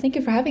much. Thank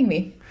you for having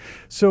me.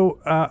 So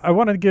I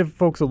want to give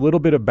folks a little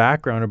bit of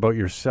background about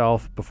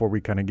yourself before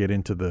we kind of get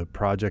into the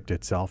project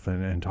itself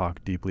and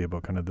talk deeply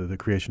about kind of the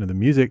creation of the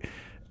music.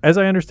 As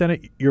I understand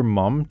it, your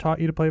mom taught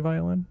you to play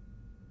violin?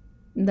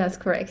 That's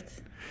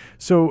correct.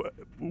 So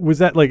was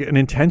that like an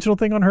intentional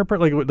thing on her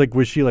part? Like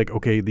was she like,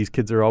 okay, these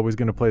kids are always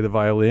going to play the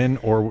violin,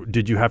 or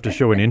did you have to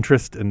show an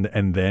interest and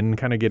then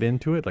kind of get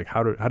into it? Like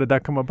how did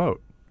that come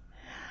about?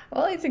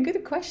 Well, it's a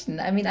good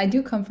question. I mean, I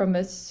do come from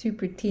a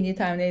super teeny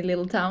tiny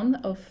little town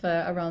of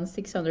around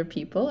 600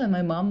 people, and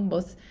my mom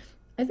was,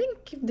 I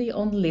think, the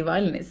only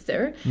violinist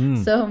there.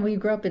 So we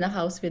grew up in a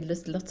house with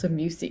just lots of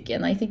music,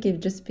 and I think it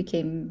just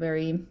became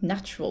very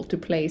natural to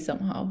play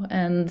somehow.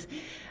 And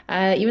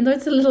even though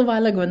it's a little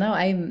while ago now,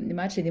 I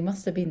imagine it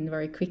must have been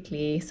very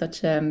quickly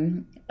such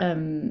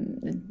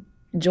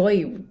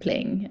joy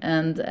playing,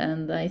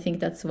 and I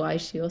think that's why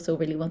she also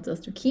really wanted us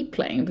to keep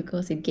playing,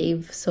 because it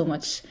gave so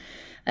much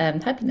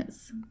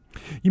happiness.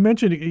 You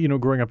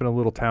mentioned, growing up in a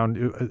little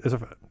town,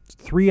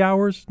 3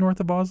 hours north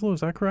of Oslo.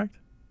 Is that correct?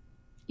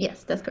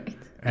 Yes, that's correct.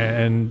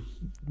 And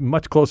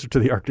much closer to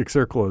the Arctic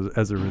Circle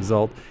as a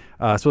result.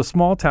 So a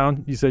small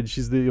town. You said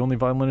she's the only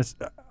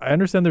violinist. I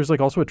understand there's like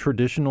also a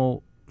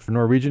traditional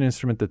Norwegian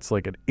instrument that's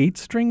like an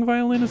 8-string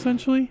violin,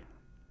 essentially.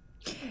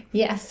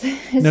 Yes.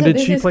 Now, So did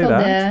this she is play called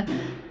that?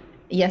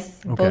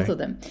 Yes, Okay. both of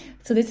them.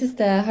 So this is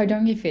the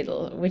Hardanger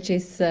fiddle, which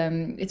is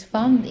it's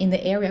found in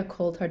the area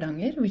called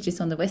Hardanger, which is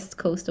on the west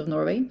coast of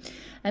Norway,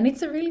 and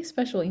it's a really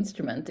special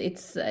instrument.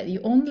 It's you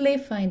only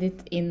find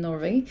it in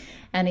Norway,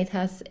 and it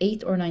has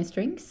 8 or 9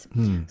 strings.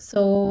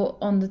 So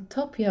on the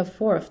top you have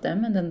 4 of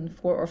them, and then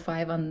 4 or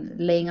 5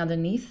 laying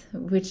underneath,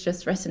 which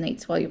just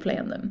resonates while you play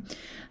on them.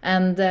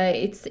 And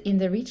it's in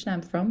the region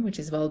I'm from, which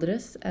is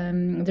Valdres.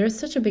 There's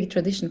such a big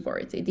tradition for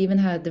it. It even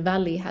the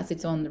valley has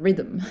its own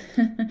rhythm,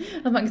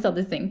 amongst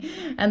other things.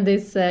 And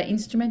this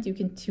instrument you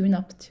can tune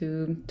up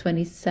to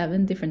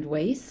 27 different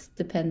ways,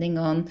 depending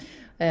on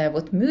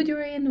what mood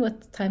you're in,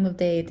 what time of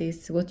day it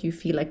is, what you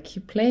feel like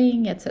you're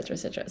playing, etc.,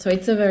 etc. So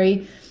it's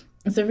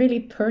a really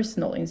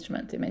personal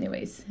instrument in many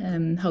ways,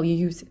 how you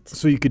use it.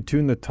 So you could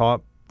tune the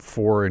top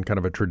 4 in kind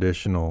of a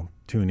traditional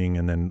tuning,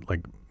 and then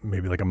like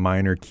maybe like a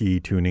minor key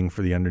tuning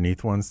for the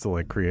underneath ones to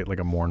like create like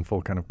a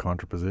mournful kind of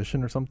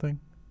contraposition or something?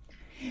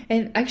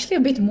 And actually a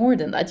bit more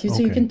than that. So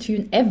you Okay. can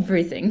tune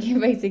everything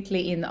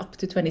basically in up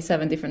to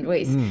 27 different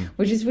ways,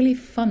 which is really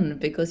fun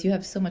because you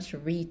have so much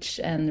reach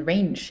and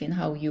range in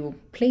how you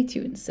play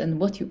tunes and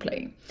what you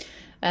play.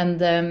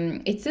 And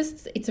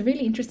it's a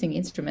really interesting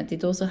instrument.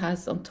 It also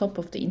has on top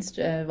of the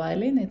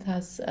violin,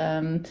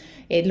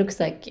 it looks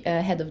like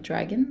a head of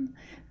dragon,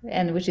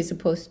 and which is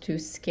supposed to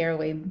scare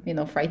away,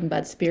 frightened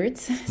bad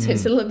spirits. So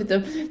it's a little bit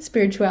of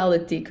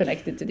spirituality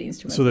connected to the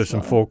instrument. So there's as some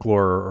well.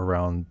 folklore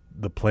around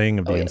the playing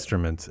of the yeah.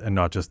 instruments and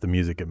not just the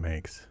music it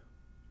makes.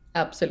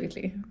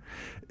 Absolutely.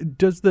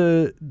 Does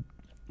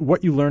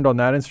what you learned on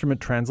that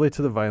instrument translate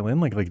to the violin?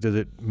 Like does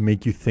it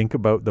make you think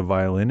about the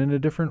violin in a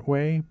different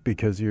way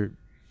because you're,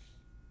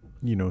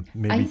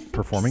 maybe think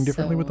performing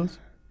differently with so. those?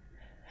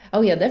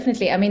 Oh yeah,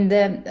 definitely. I mean,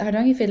 the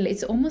Hardanger fiddle,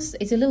 it's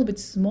a little bit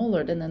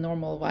smaller than a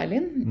normal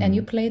violin, and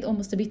you play it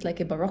almost a bit like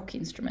a baroque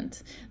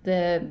instrument.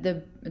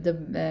 The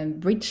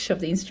bridge of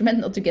the instrument,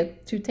 not to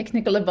get too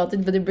technical about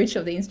it, but the bridge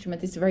of the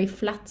instrument is very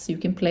flat, so you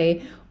can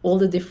play all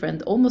the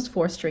different, almost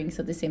 4 strings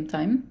at the same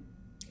time.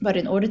 But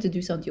in order to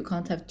do something, you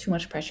can't have too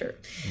much pressure.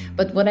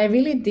 But what I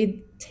really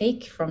did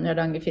take from the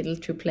Hardanger fiddle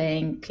to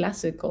playing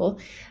classical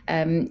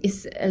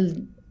is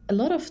a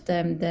lot of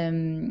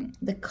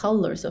the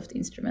colors of the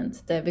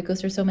instrument,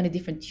 because there's so many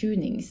different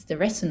tunings. The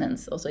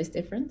resonance also is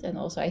different, and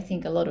also I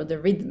think a lot of the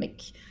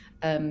rhythmic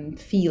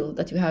feel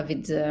that you have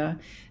with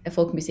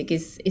folk music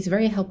is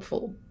very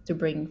helpful to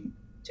bring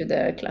to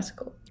the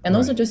classical, and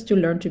also just to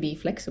learn to be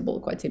flexible,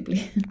 quite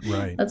simply.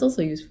 Right. That's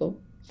also useful.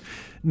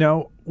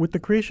 Now, with the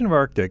creation of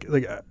Arctic,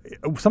 like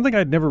something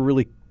I'd never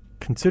really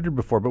considered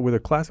before, but with a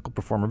classical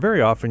performer,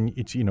 very often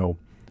it's,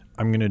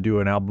 I'm going to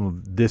do an album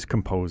of this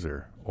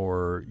composer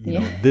or,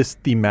 this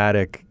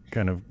thematic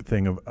kind of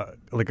thing of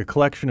like a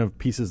collection of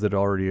pieces that are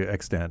already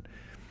extant.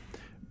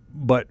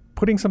 But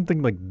putting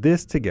something like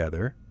this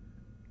together,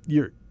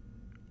 you're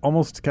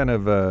almost kind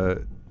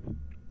of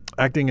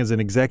acting as an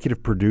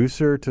executive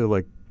producer to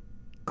like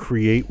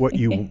create what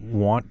you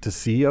want to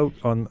see out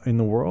in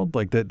the world,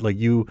 like that, like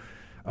you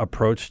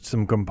approached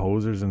some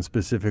composers and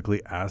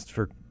specifically asked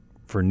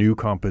for new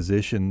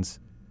compositions,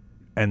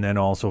 and then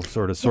also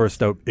sort of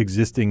sourced out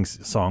existing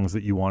songs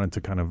that you wanted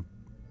to kind of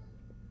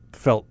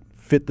felt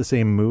fit the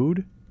same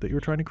mood that you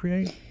were trying to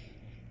create?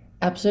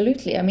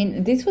 Absolutely. I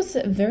mean, this was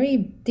a very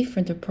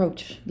different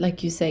approach,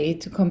 like you say,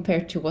 to compare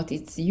to what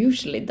it's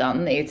usually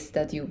done. It's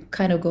that you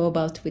kind of go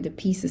about with the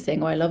pieces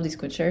saying, oh, I love this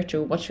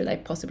concerto, what should I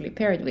possibly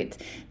pair it with?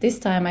 This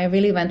time I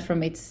really went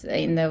from it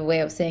in a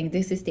way of saying,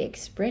 this is the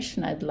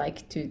expression I'd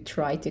like to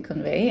try to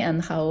convey,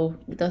 and how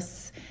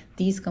does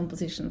these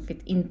compositions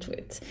fit into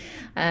it.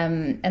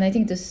 And I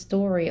think the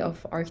story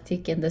of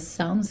Arctic and the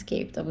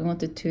soundscape that we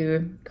wanted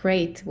to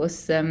create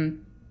was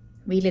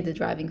really the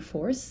driving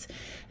force.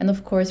 And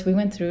of course, we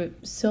went through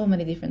so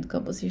many different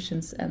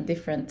compositions and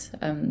different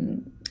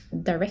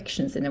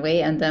directions in a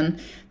way, and then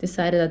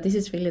decided that this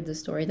is really the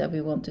story that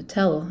we want to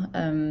tell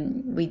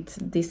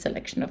with this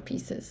selection of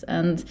pieces.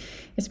 And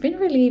it's been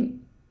really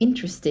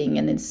interesting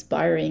and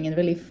inspiring and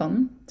really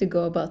fun to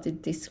go about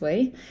it this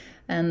way.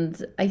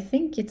 And I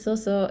think it's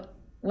also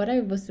what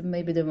I was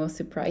maybe the most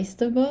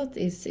surprised about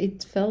is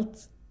it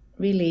felt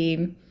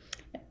really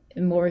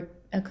more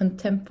a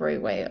contemporary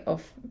way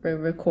of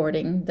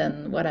recording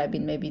than what I've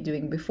been maybe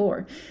doing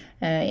before.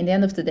 In the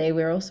end of the day,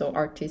 we're also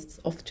artists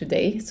of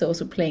today, so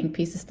also playing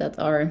pieces that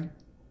are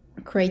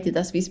created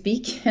as we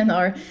speak and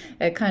are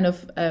kind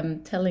of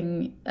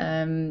telling,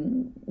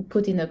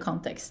 put in a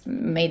context,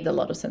 made a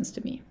lot of sense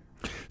to me.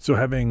 So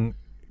having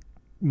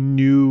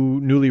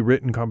newly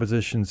written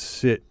compositions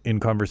sit in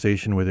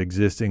conversation with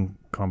existing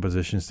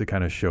compositions to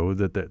kind of show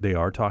that they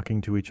are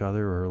talking to each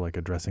other or like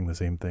addressing the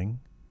same thing?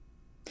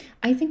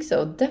 I think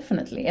so,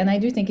 definitely. And I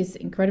do think it's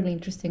incredibly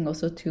interesting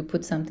also to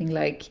put something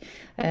like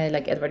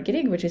Edvard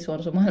Grieg, which is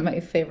also one of my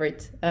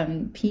favorite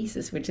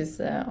pieces, which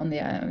is on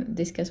the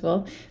disc as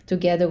well,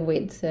 together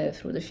with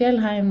Frode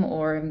Fjellheim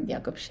or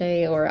Jakob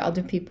Shea or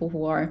other people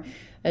who are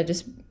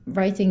just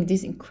writing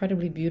these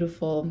incredibly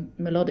beautiful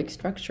melodic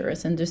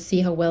structures, and just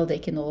see how well they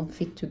can all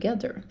fit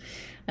together.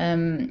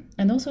 And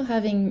also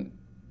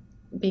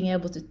being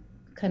able to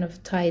kind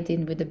of tie it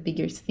in with a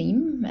bigger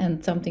theme,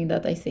 and something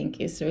that I think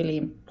is really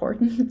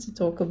important to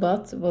talk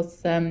about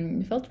was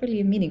felt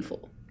really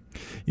meaningful.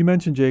 You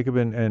mentioned Jakob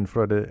and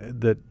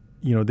Frode that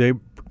they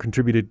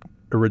contributed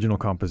original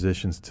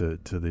compositions to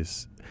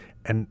this,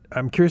 and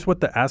I'm curious what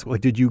the ask.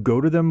 Like, did you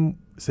go to them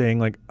saying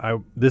like,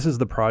 "This is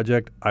the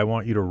project, I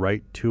want you to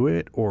write to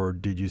it," or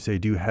did you say,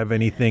 "Do you have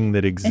anything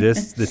that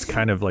exists that's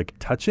kind of like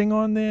touching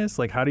on this?"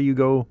 Like, how do you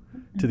go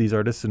to these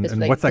artists and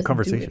like, what's that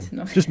conversation?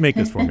 No. Just make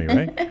this for me,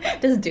 right?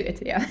 Just do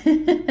it, yeah.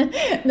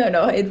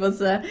 No, it was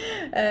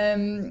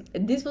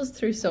this was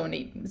through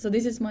Sony. So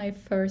this is my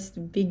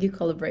first big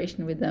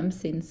collaboration with them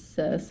since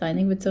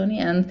signing with Sony,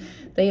 and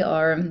they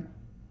are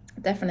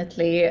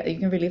definitely, you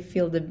can really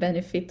feel the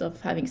benefit of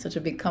having such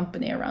a big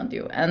company around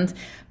you. And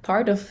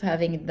part of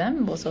having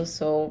them was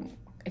also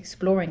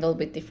exploring a little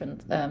bit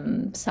different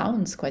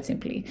sounds, quite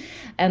simply.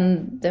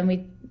 And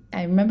then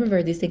I remember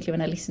very distinctly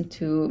when I listened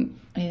to,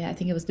 I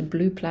think it was The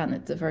Blue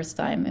Planet the first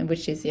time, and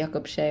which is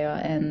Jakob Shea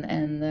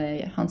and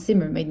Hans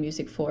Zimmer made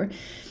music for.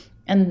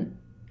 And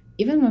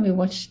even when we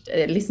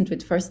listened to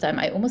it first time,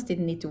 I almost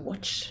didn't need to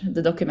watch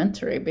the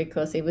documentary,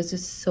 because it was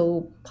just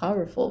so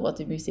powerful what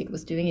the music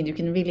was doing, and you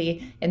can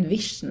really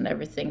envision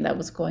everything that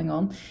was going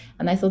on.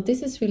 And I thought,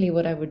 this is really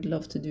what I would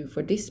love to do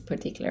for this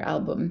particular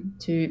album,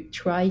 to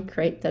try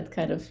create that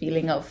kind of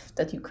feeling of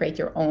that you create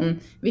your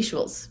own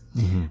visuals.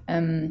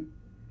 Mm-hmm.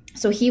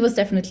 So he was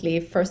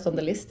definitely first on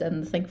the list,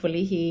 and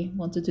thankfully he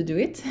wanted to do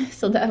it.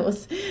 So that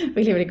was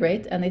really, really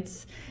great. And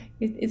it's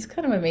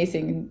kind of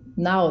amazing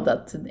now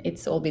that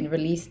it's all been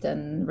released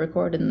and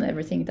recorded and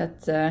everything,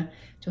 that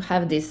to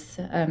have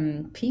this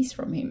piece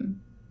from him.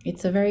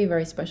 It's a very,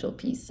 very special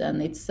piece,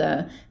 and it's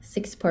a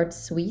 6-part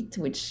suite,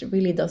 which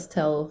really does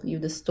tell you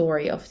the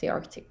story of the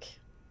Arctic.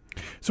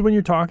 So when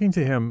you're talking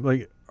to him,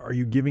 like, are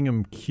you giving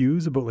him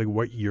cues about like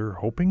what you're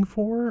hoping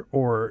for,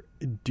 or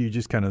do you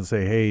just kind of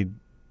say, hey,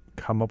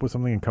 come up with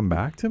something and come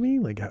back to me?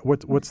 Like,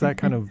 what's that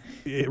kind of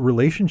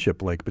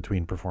relationship like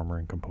between performer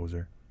and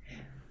composer?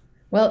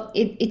 Well,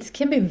 it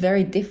can be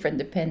very different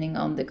depending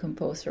on the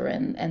composer,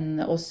 and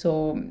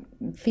also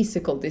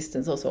physical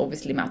distance also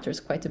obviously matters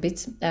quite a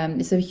bit.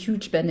 It's a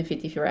huge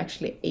benefit if you're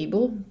actually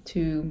able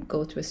to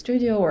go to a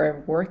studio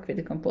or work with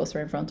the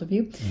composer in front of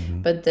you.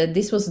 Mm-hmm. But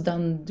this was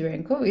done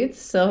during COVID,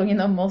 so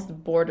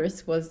most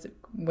borders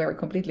were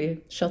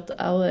completely shut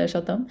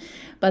down.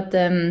 But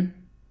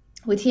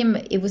with him,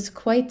 it was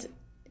quite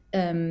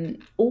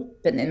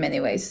open in many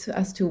ways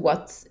as to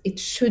what it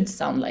should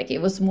sound like.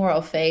 It was more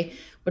of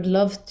would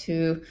love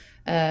to,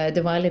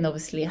 the violin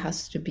obviously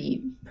has to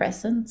be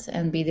present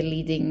and be the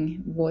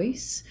leading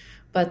voice.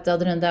 But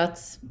other than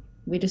that,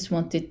 we just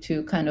wanted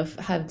to kind of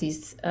have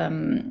these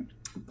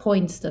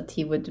points that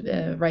he would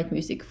write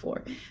music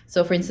for.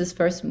 So for instance,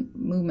 first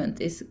movement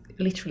is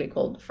literally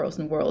called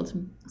Frozen World.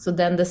 So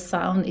then the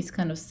sound is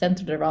kind of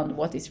centered around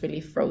what is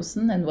really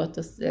frozen and what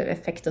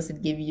effect does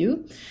it give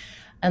you.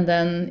 And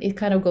then it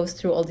kind of goes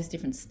through all these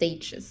different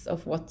stages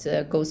of what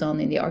goes on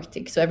in the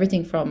Arctic. So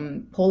everything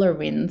from polar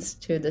winds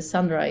to the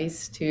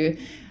sunrise to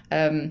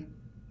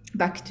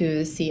back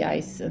to sea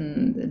ice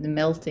and the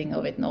melting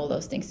of it and all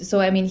those things. So,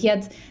 I mean, he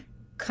had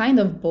kind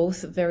of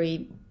both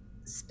very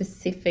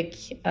specific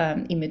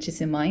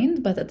images in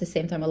mind, but at the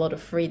same time a lot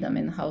of freedom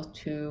in how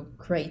to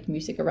create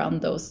music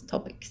around those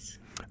topics.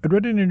 I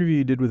read an interview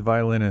you did with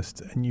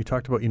Violinist, and you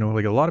talked about,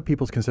 like a lot of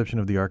people's conception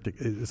of the Arctic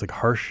is like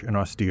harsh and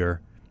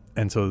austere.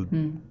 And so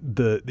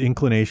the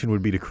inclination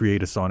would be to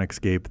create a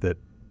sonicscape that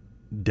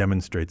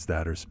demonstrates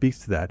that or speaks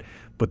to that,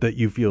 but that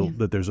you feel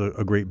that there's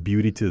a great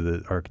beauty to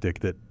the Arctic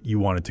that you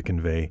wanted to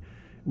convey.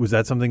 Was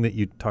that something that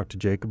you talked to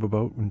Jacob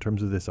about in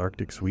terms of this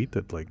Arctic suite,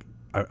 that like,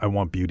 I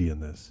want beauty in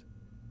this?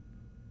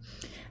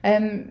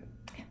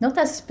 Not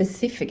as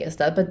specific as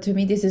that, but to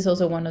me this is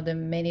also one of the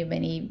many,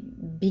 many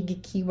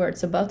big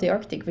keywords about the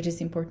Arctic, which is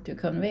important to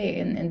convey,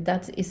 and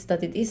that is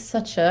that it is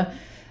such a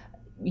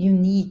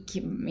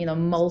unique,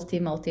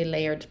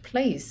 multi-layered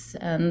place.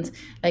 And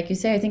like you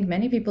say, I think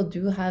many people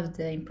do have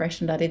the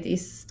impression that it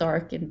is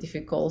stark and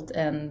difficult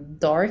and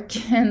dark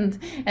and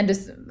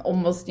just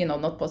almost,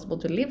 not possible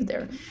to live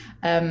there.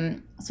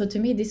 So to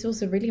me, this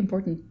was a really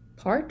important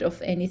part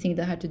of anything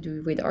that had to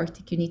do with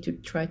Arctic. You need to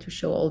try to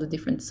show all the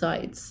different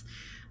sides.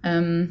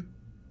 And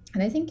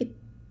I think it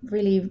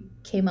really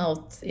came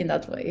out in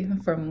that way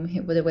from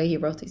the way he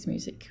wrote his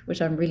music,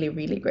 which I'm really,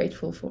 really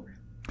grateful for.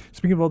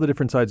 Speaking of all the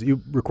different sides,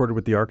 you recorded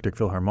with the Arctic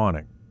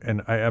Philharmonic,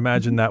 and I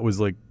imagine that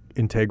was like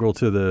integral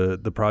to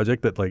the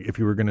project, that like if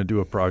you were going to do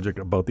a project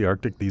about the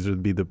Arctic, these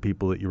would be the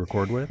people that you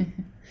record with?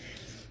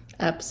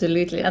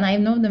 Absolutely. And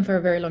I've known them for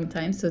a very long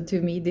time. So to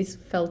me, this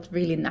felt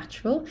really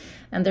natural.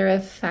 And they're a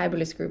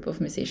fabulous group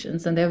of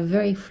musicians, and they're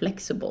very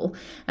flexible.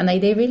 And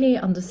they really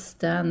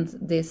understand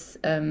this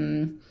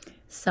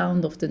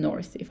sound of the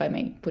North, if I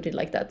may put it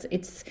like that.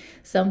 It's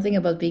something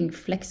about being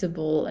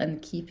flexible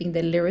and keeping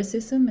the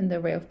lyricism in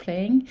their way of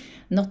playing,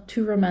 not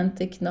too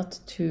romantic, not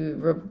too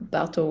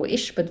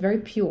rubato-ish, but very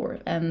pure.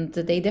 And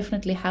they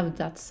definitely have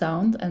that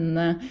sound. And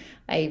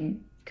I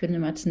couldn't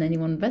imagine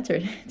anyone better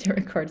to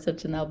record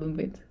such an album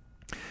with.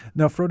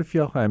 Now, Frode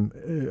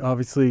Fjellheim,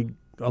 obviously,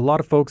 a lot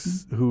of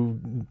folks who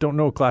don't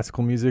know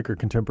classical music or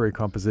contemporary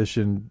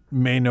composition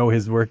may know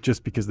his work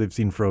just because they've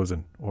seen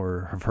Frozen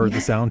or have heard the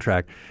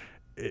soundtrack.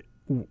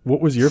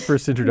 What was your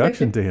first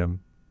introduction to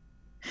him?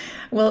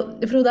 Well,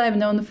 Frode I've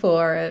known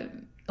for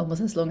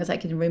almost as long as I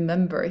can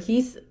remember.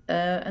 He's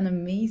an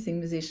amazing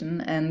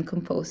musician and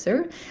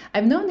composer.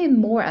 I've known him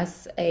more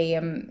as a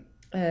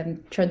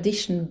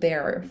tradition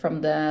bearer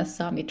from the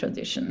Sami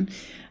tradition.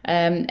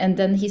 And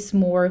then his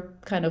more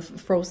kind of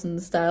Frozen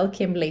style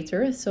came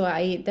later. So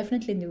I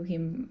definitely knew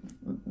him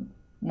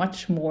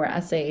much more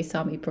as a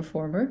Sami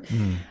performer.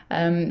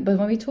 But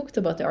when we talked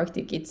about the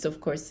Arctic, it's of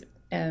course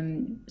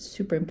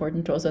super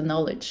important to also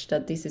acknowledge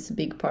that this is a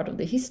big part of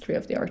the history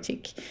of the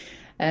Arctic.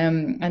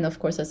 And of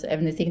course, as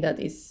anything that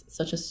is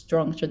such a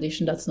strong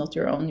tradition that's not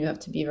your own, you have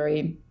to be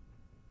very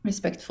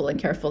respectful and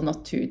careful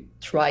not to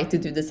try to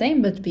do the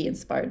same, but be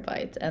inspired by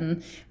it.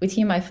 And with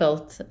him, I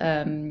felt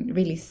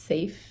really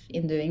safe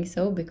in doing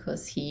so,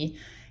 because he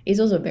is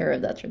also a bearer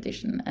of that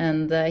tradition.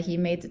 And he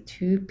made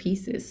two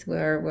pieces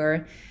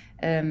where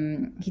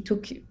he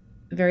took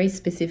very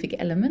specific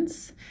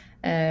elements,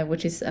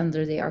 which is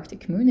Under the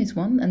Arctic Moon is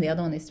one, and the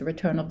other one is The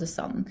Return of the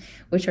Sun,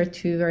 which are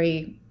two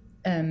very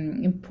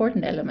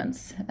important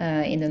elements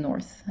in the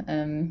North.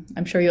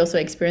 I'm sure you also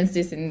experienced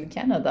this in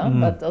Canada,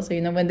 but also,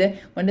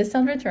 when the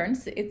sun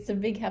returns, it's a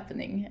big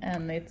happening,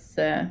 and it's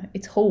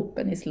hope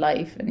and it's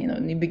life and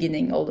new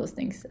beginning, all those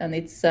things, and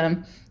it's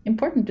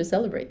important to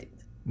celebrate it.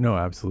 No,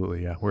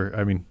 absolutely, yeah.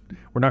 We're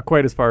not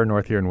quite as far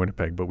north here in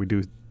Winnipeg, but we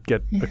do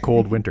get a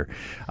cold winter.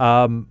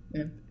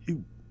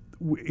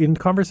 In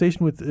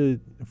conversation with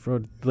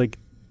Frode, like,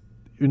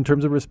 in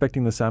terms of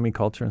respecting the Sami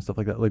culture and stuff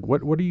like that, like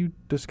what are you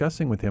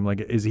discussing with him?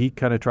 Like, is he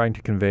kind of trying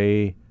to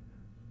convey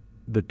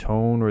the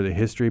tone or the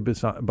history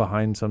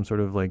behind some sort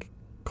of like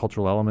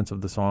cultural elements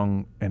of the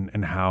song,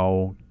 and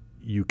how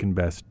you can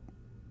best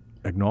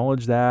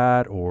acknowledge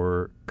that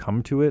or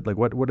come to it? Like,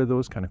 what are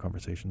those kind of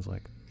conversations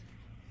like?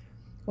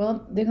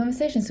 Well, the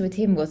conversations with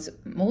him was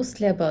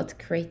mostly about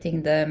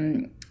creating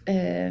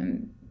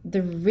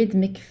the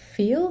rhythmic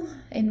feel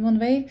in one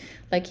way.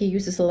 Like, he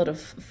uses a lot of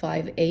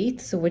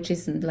 5/8, so which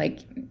isn't like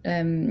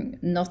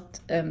not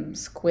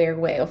square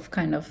way of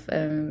kind of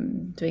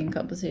doing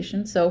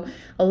composition. So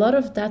a lot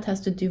of that has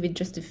to do with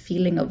just the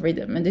feeling of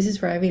rhythm, and this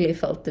is where I really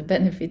felt the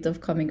benefit of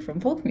coming from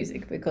folk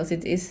music, because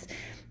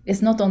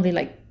it's not only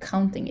like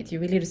counting it, you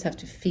really just have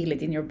to feel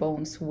it in your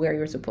bones where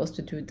you're supposed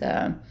to do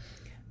the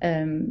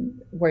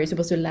where you're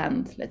supposed to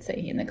land, let's say,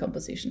 in a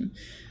composition.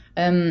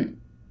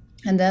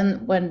 And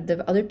then when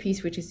the other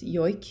piece, which is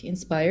Yoik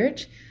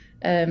inspired,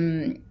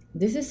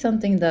 this is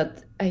something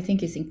that I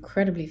think is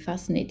incredibly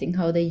fascinating,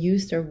 how they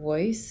use their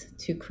voice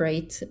to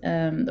create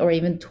or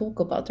even talk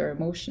about their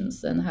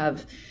emotions, and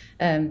have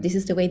this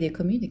is the way they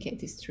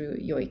communicate, is through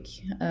Yoik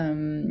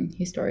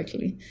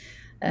historically.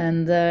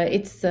 And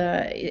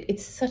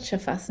it's such a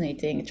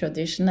fascinating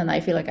tradition, and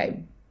I feel like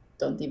I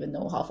don't even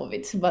know half of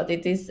it, but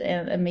it is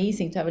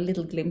amazing to have a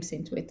little glimpse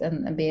into it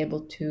and be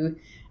able to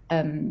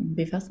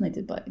be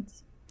fascinated by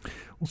it.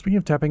 Well, speaking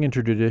of tapping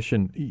into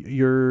tradition,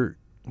 your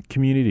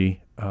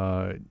community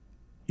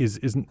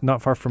is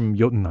not far from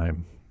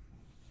Jotunheim.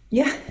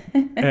 Yeah,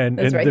 and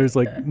that's right. there's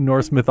like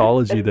Norse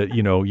mythology that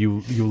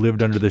you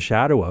lived under the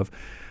shadow of.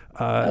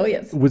 Oh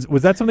yes.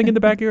 Was that something in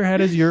the back of your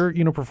head as you're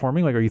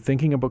performing? Like, are you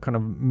thinking about kind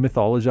of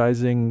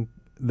mythologizing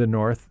the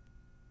North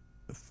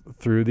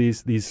through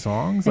these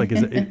songs? Like,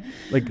 is it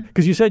like,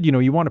 because you said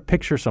you want to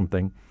picture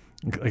something?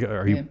 Like,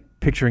 are you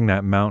picturing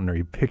that mountain? Are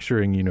you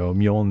picturing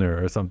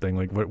Mjolnir or something?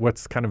 Like,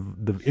 what's kind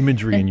of the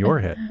imagery in your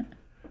head?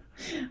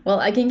 Well,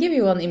 I can give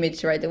you one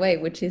image right away,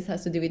 which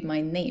has to do with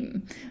my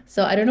name.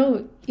 So I don't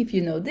know if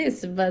you know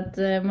this, but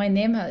my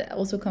name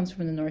also comes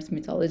from the Norse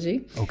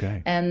mythology.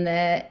 Okay. And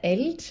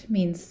Eld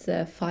means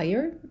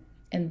fire,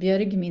 and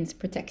Björg means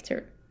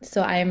protector.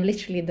 So I am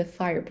literally the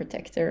fire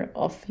protector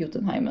of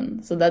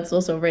Jotunheimen. So that's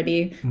also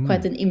already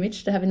quite an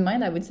image to have in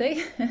mind, I would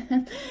say.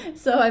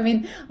 So, I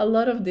mean, a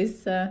lot of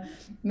this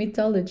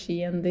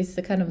mythology and this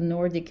kind of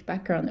Nordic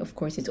background, of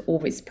course, it's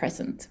always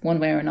present one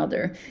way or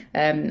another.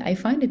 I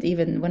find it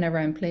even whenever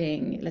I'm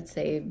playing, let's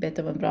say,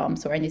 Beethoven,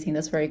 Brahms, or anything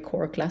that's very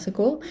core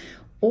classical,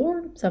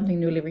 or something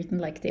newly written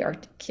like the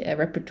Arctic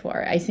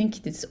repertoire. I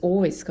think it's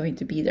always going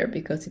to be there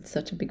because it's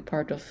such a big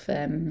part of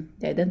the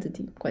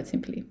identity, quite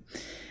simply.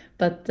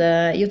 But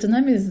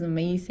Jotunheim is an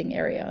amazing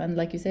area, and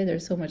like you say,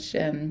 there's so much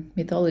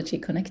mythology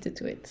connected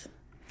to it.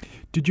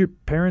 Did your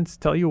parents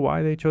tell you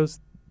why they chose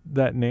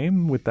that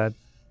name with that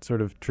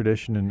sort of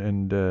tradition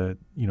and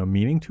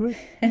meaning to it?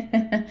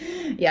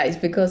 Yeah, it's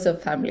because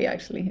of family,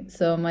 actually.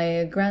 So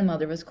my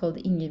grandmother was called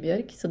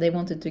Ingebjörg, so they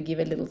wanted to give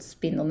a little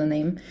spin on the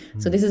name.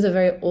 So this is a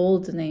very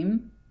old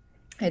name.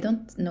 I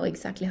don't know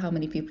exactly how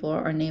many people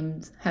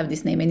have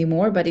this name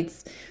anymore, but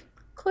it's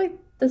quite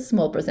a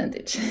small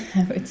percentage,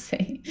 I would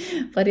say.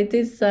 But it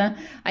is,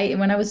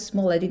 when I was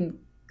small, I didn't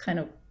kind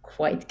of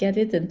quite get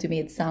it, and to me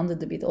it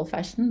sounded a bit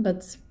old-fashioned,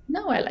 but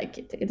now I like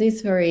it. It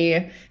is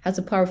has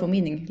a powerful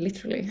meaning,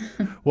 literally.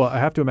 Well, I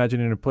have to imagine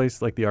in a place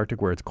like the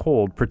Arctic where it's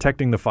cold,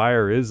 protecting the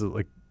fire is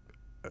like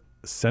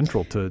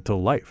central to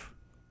life.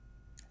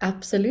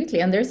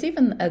 Absolutely, and there's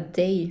even a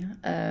day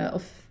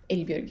of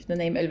Elbjörg, the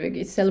name Elbjörg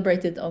is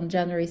celebrated on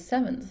January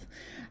 7th.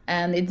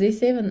 And it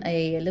is even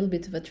a little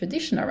bit of a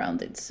tradition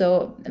around it.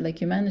 So, like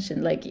you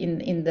mentioned, like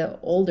in the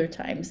older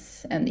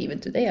times, and even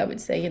today, I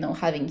would say,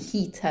 having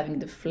heat, having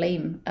the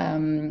flame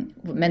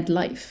meant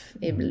life.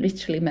 It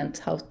literally meant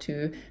how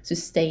to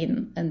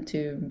sustain and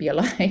to be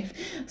alive.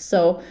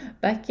 So,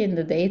 back in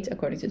the day,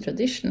 according to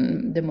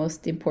tradition, the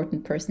most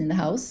important person in the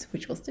house,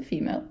 which was the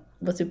female,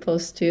 was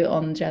supposed to,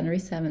 on January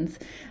 7th,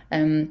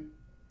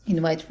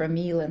 invite for a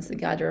meal and to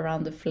gather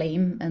around the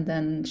flame. And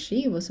then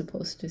she was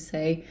supposed to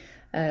say,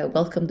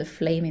 welcome the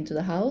flame into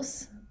the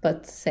house,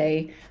 but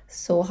say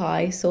so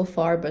high, so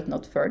far, but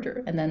not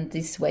further. And then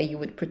this way you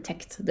would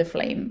protect the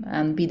flame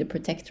and be the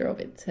protector of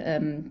it,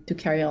 to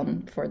carry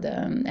on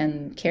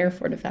and care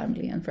for the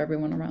family and for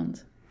everyone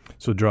around.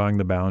 So drawing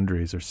the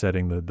boundaries or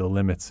setting the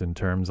limits and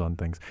terms on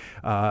things.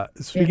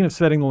 Speaking of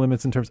setting the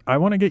limits and terms, I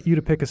want to get you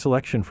to pick a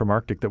selection from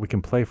Arctic that we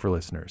can play for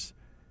listeners.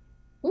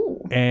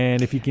 Ooh.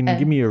 And if you can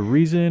give me a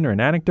reason or an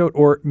anecdote,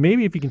 or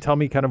maybe if you can tell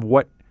me kind of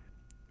what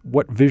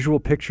visual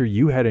picture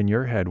you had in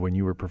your head when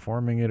you were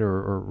performing it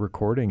or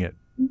recording it.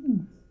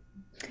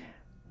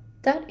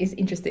 That is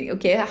interesting.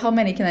 Okay, how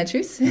many can I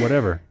choose?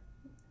 Whatever.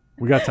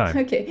 We got time.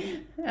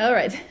 Okay, all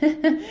right.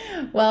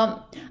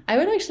 Well, I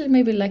would actually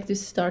maybe like to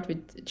start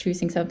with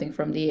choosing something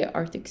from the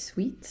Arctic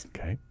Suite.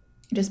 Okay.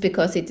 Just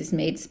because it is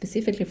made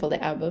specifically for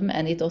the album,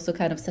 and it also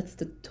kind of sets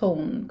the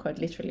tone, quite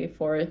literally,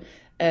 for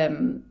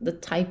the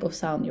type of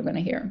sound you're going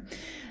to hear.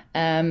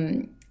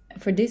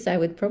 For this, I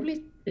would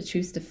probably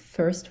choose the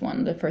first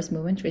one, the first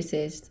movement, which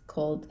is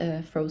called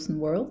Frozen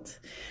World.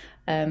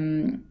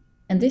 And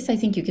this, I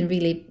think you can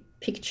really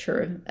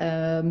picture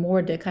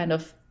more the kind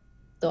of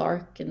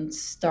dark and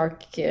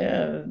stark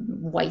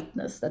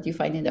whiteness that you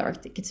find in the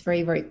Arctic. It's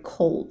very, very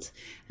cold.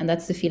 And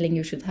that's the feeling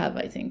you should have,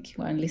 I think,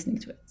 when listening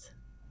to it.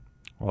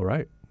 All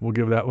right. We'll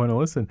give that one a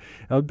listen.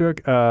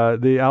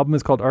 Eldbjörg, the album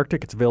is called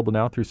Arctic. It's available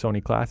now through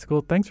Sony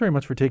Classical. Thanks very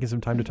much for taking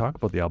some time to talk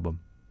about the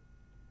album.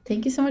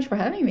 Thank you so much for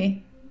having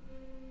me.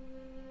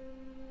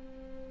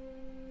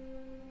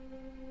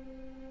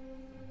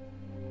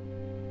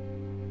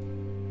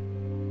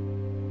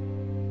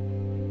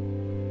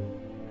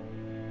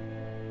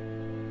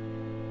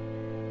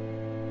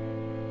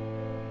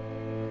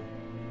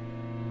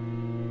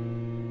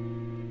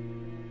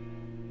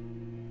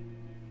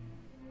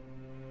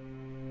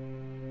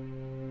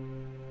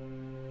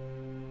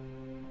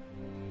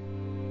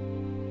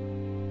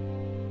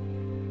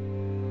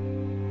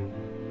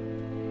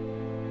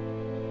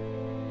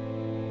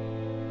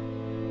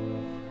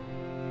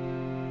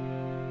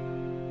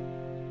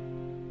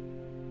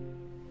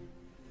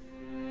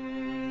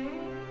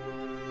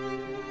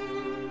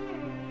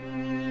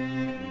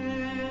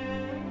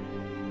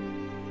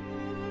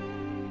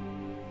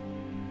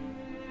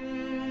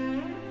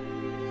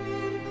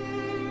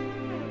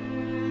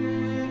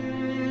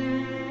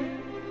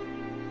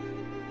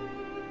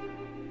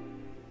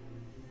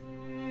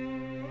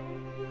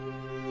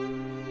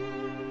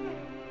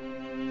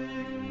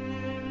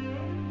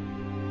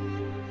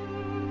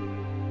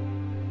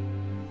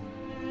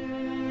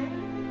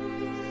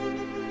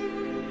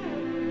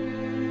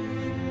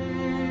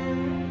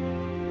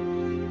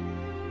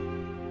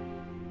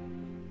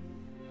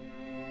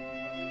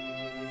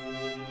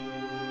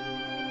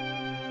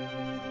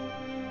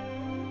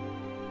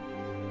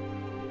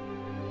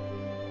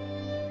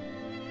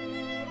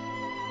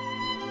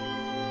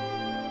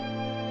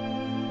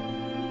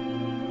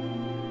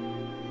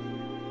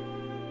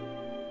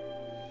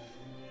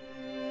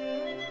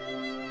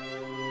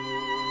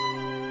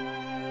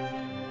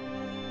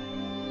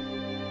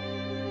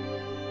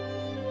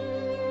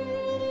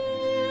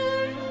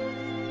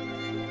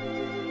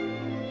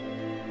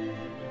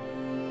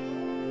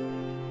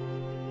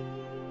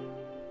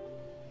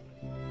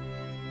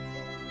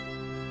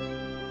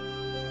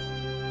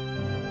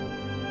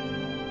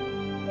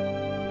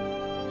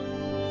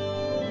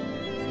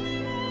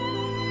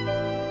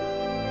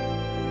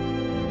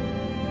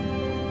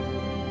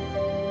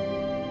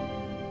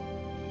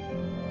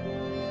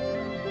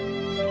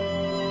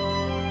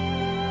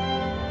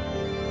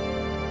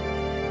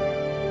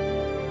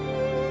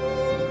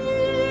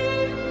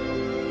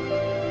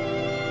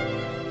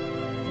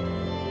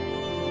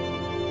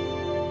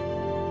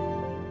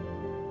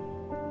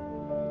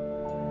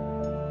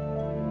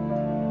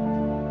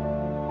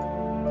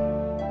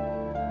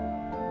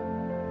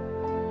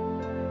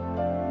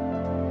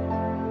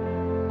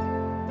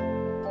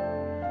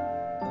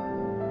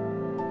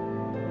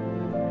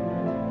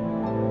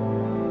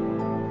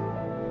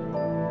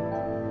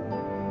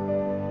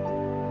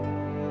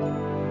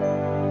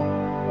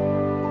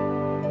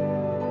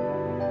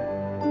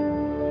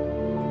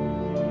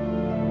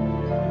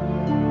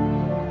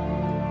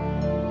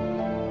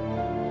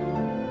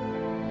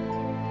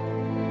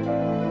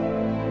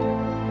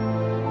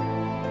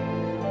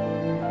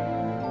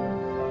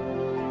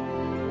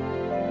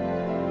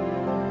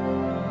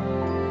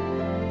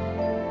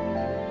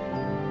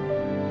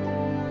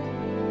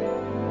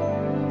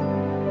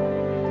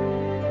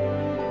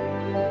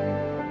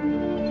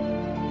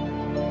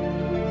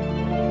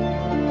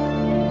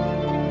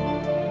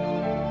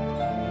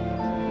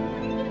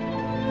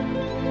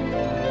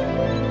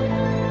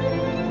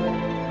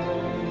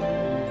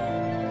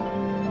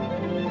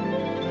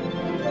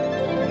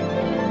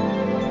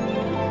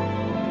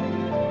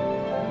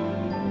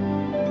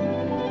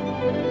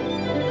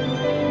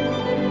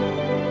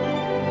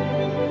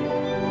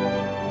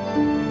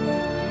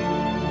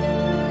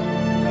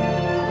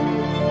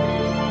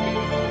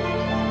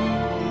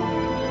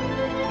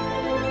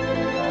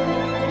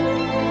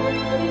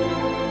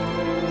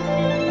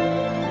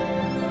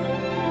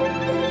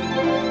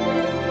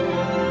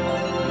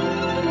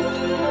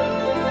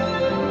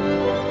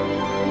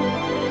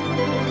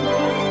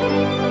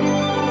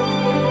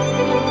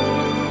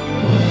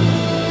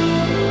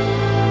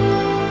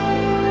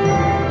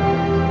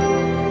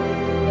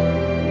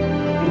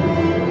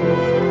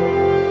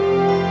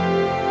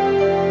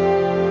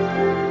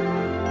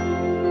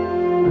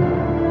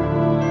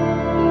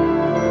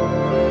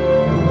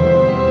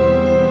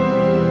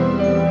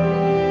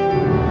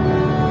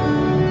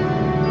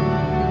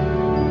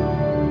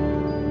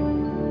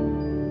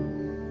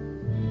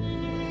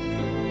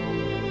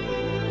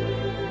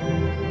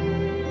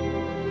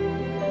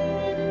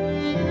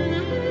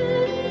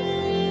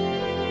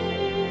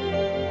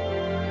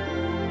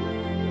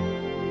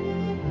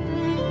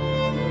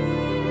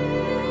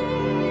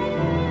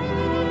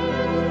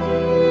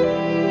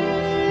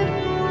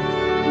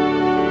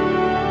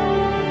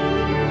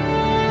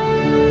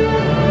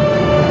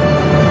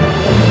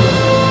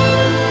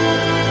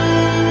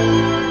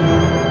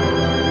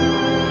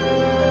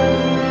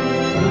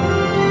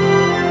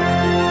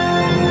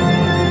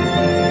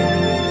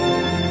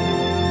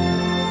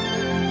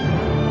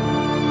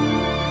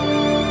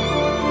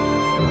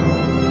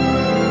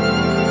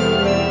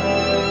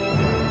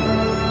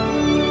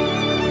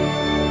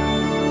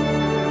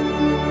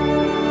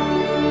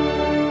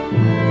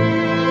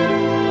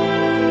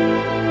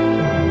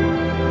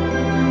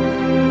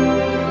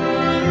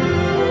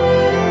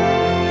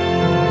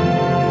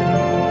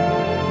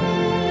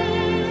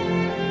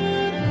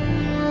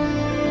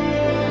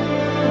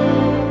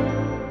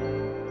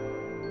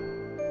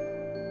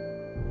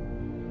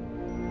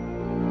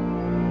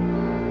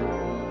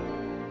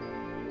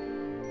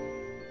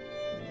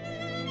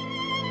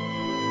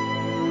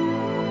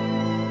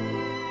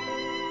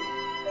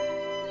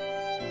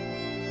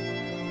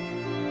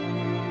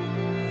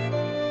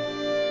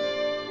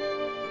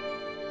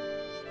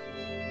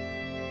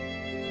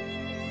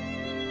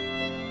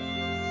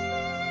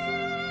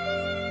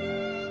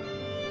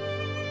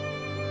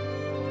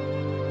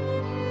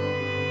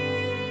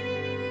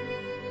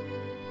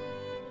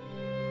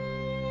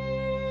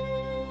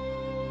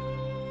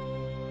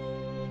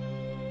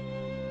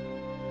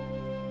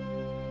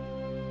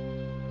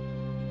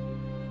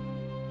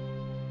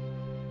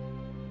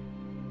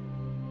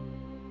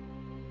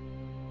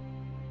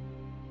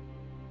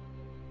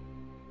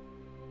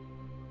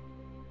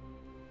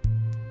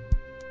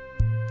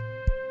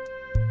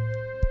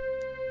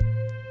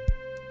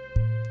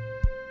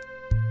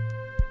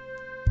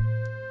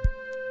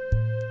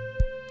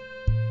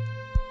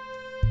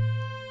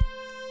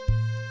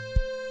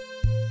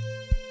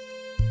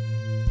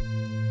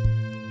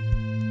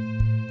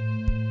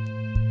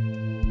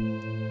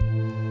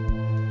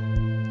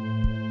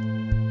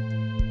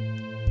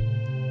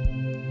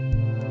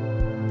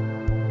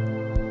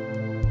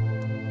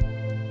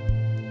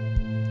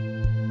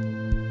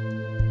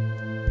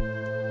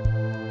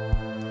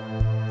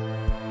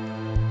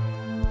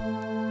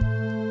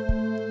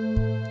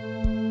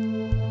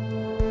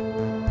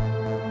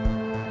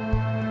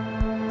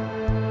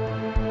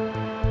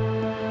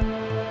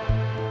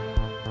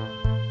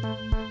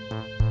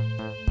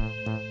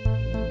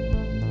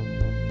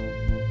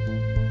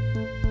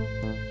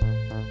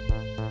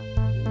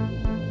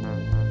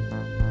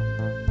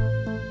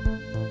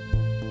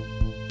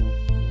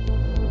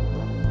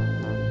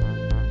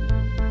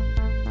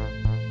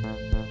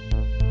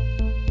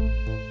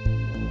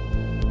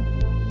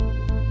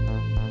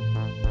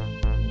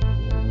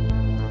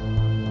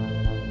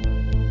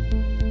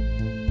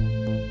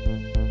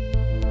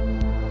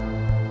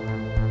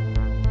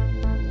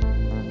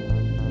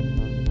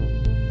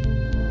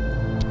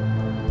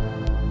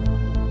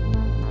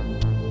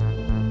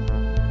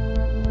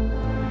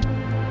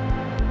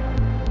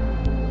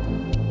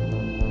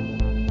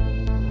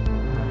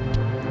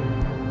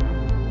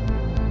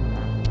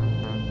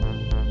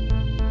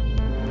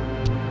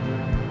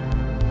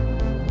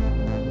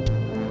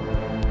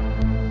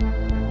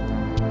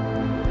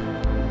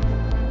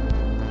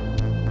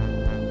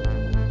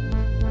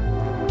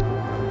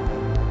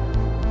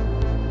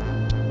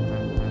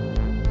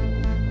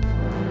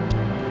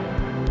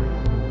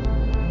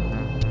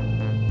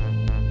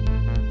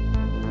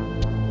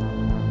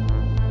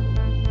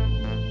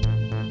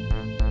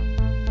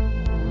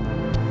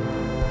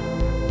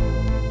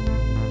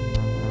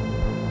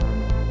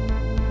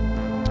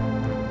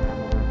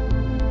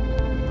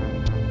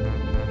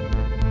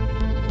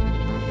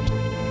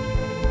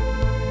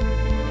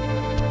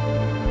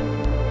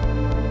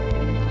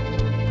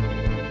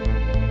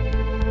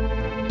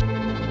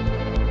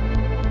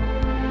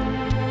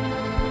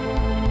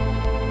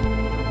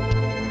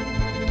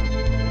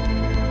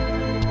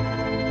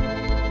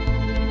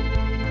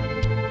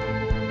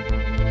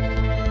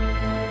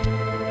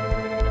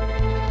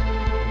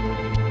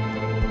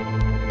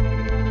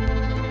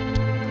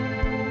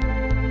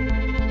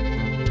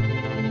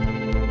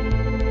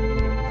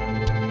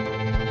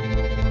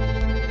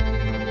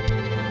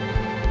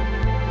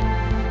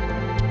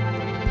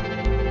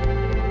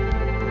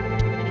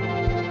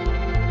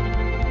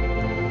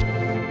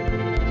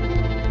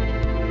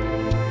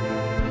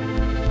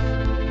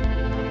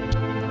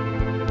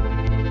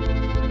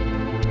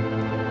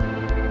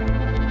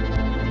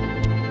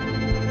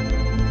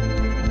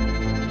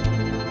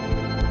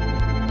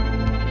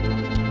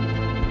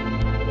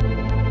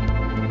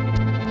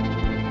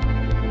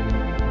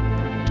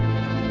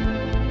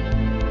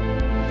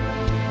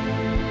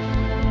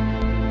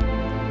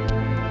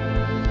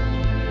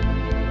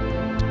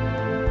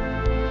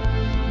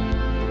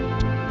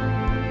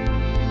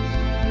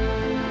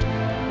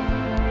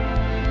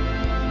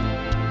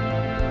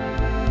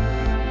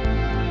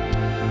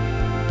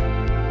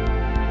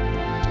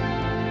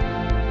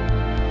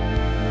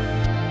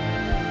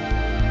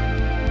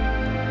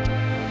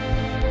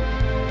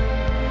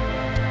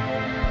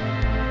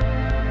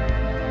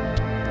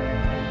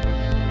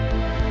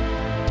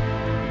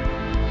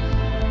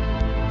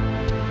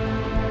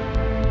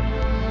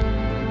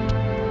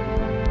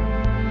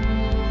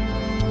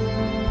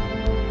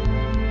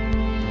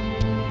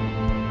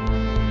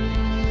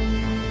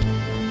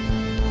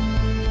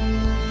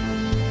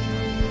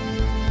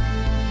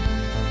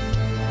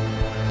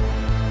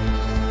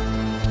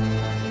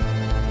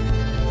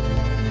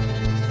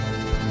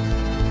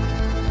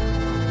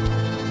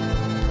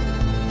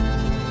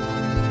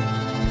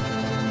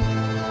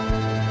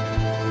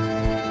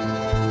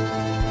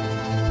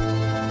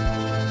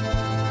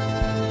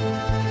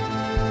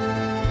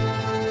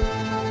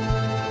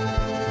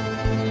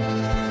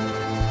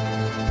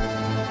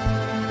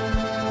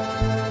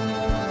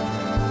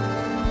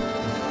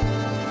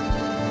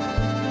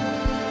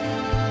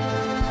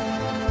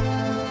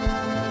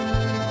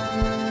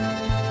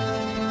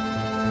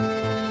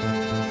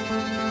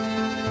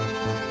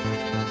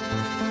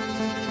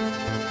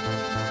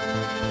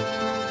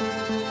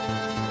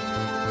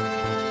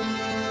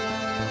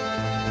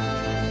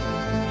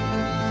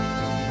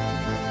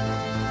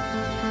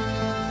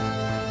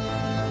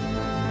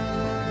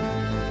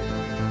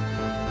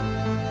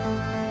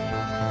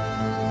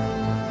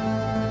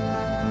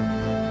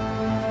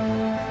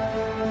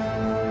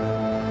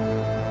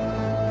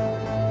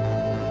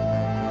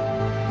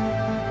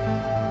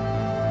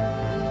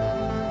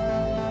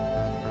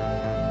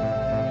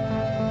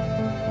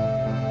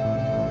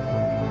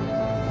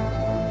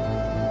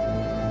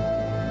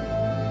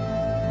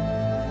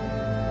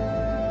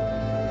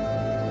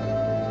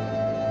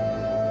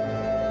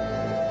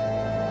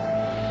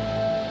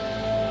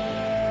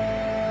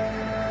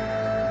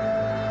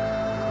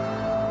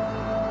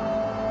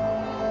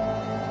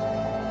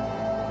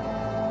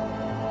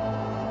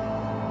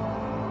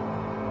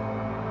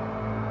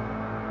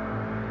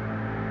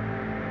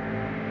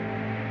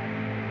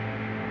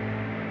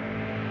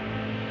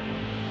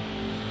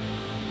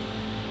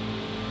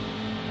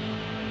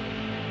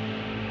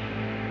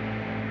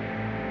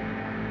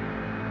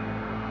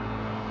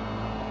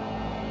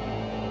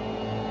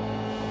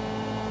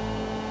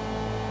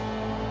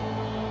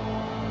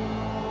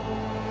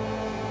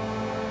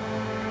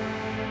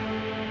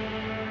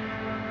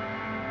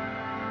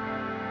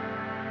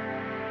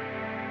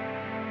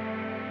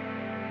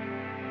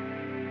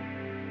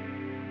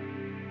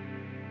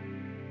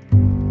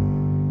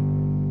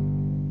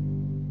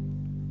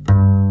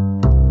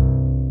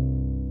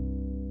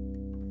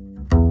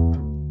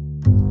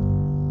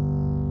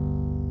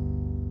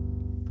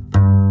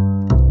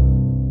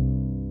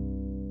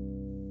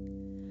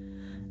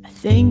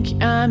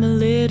 I'm a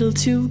little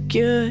too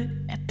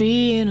good at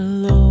being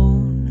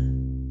alone.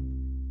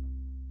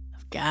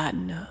 I've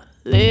gotten a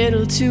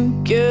little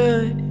too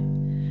good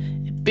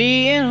at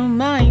being on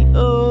my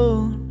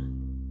own.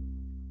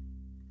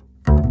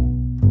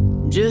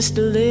 Just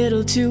a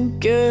little too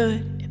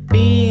good at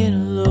being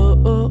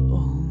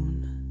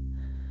alone.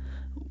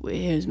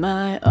 Where's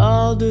my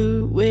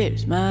alder?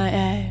 Where's my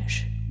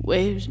ash?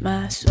 Where's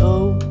my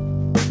soul?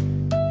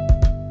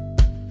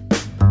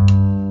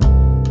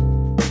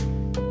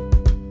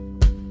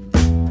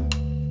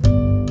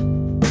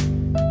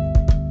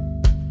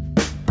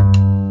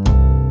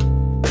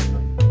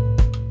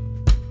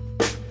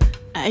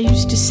 I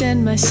used to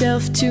send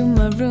myself to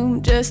my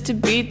room just to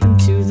beat them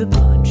to the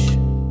punch.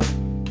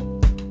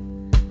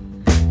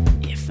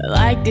 If I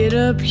liked it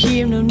up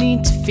here, no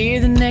need to fear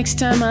the next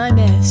time I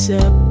mess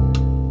up.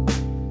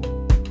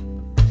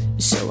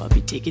 So I'll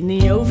be taking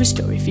the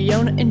overstory,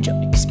 Fiona and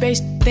Joni, 'cause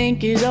space to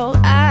think is all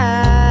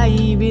I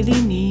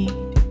really need.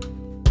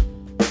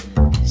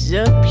 'Cause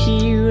up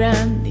here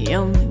I'm the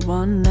only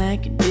one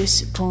that can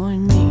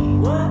disappoint me.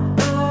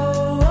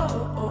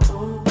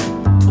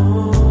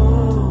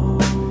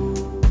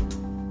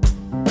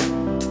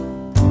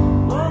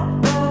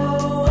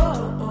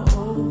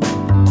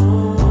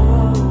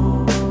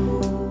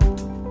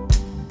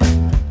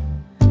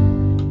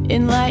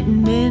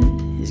 Enlightenment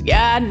has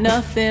got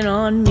nothing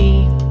on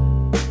me.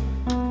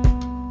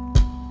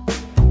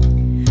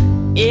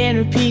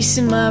 Inner peace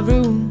in my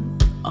room,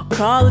 I'll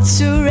call it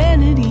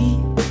serenity.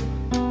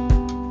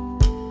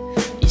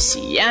 You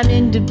see, I'm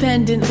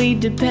independently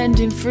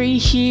dependent, free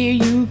here,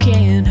 you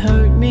can't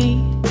hurt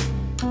me.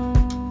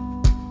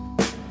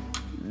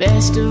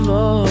 Best of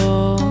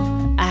all,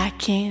 I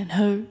can't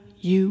hurt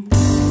you.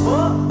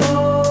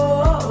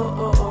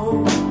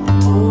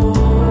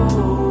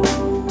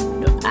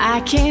 I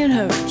can't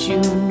hurt you,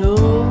 no.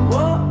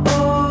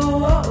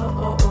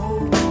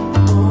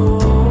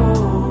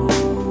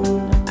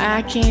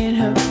 I can't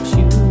hurt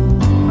you.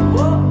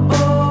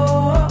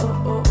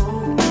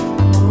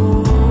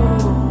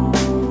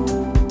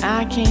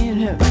 I can't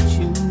hurt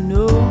you,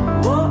 no.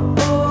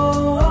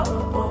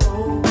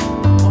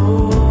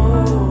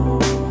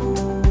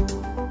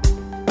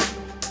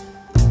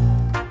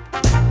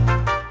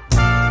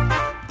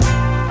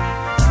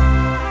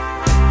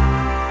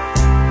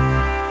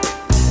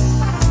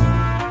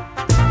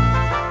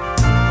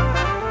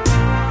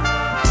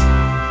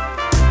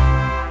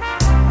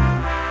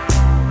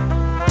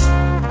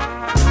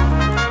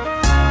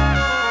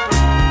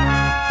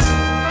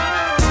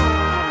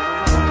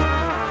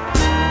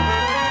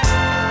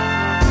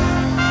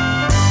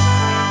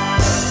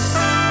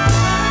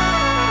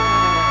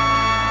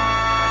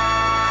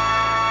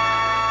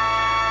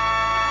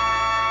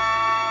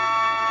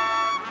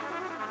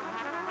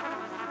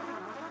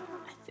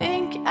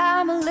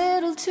 I'm a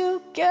little too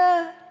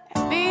good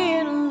at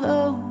being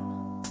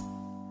alone.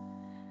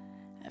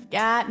 I've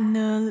gotten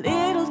a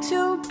little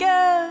too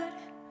good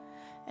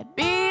at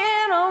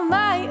being on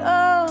my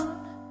own.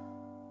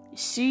 You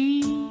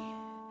see,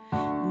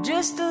 I'm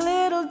just a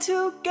little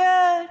too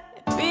good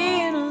at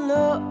being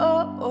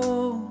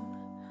alone.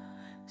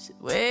 So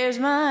where's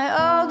my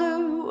alder?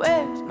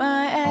 Where's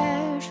my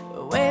ash?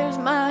 Where's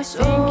my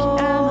soul? I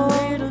think I'm a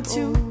little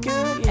too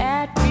good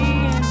at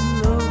being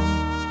alone.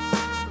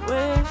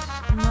 Where's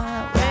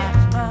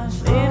my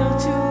little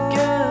too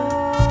good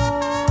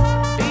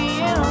at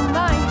being on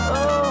my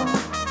own?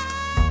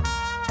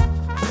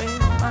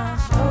 Where's my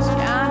soul?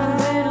 I'm a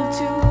little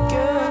too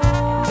good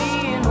at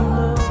being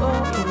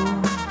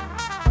alone.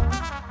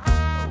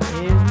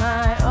 Where's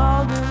my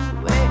alder?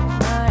 Where's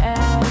my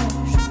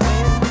ash?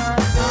 Where's my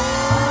soul?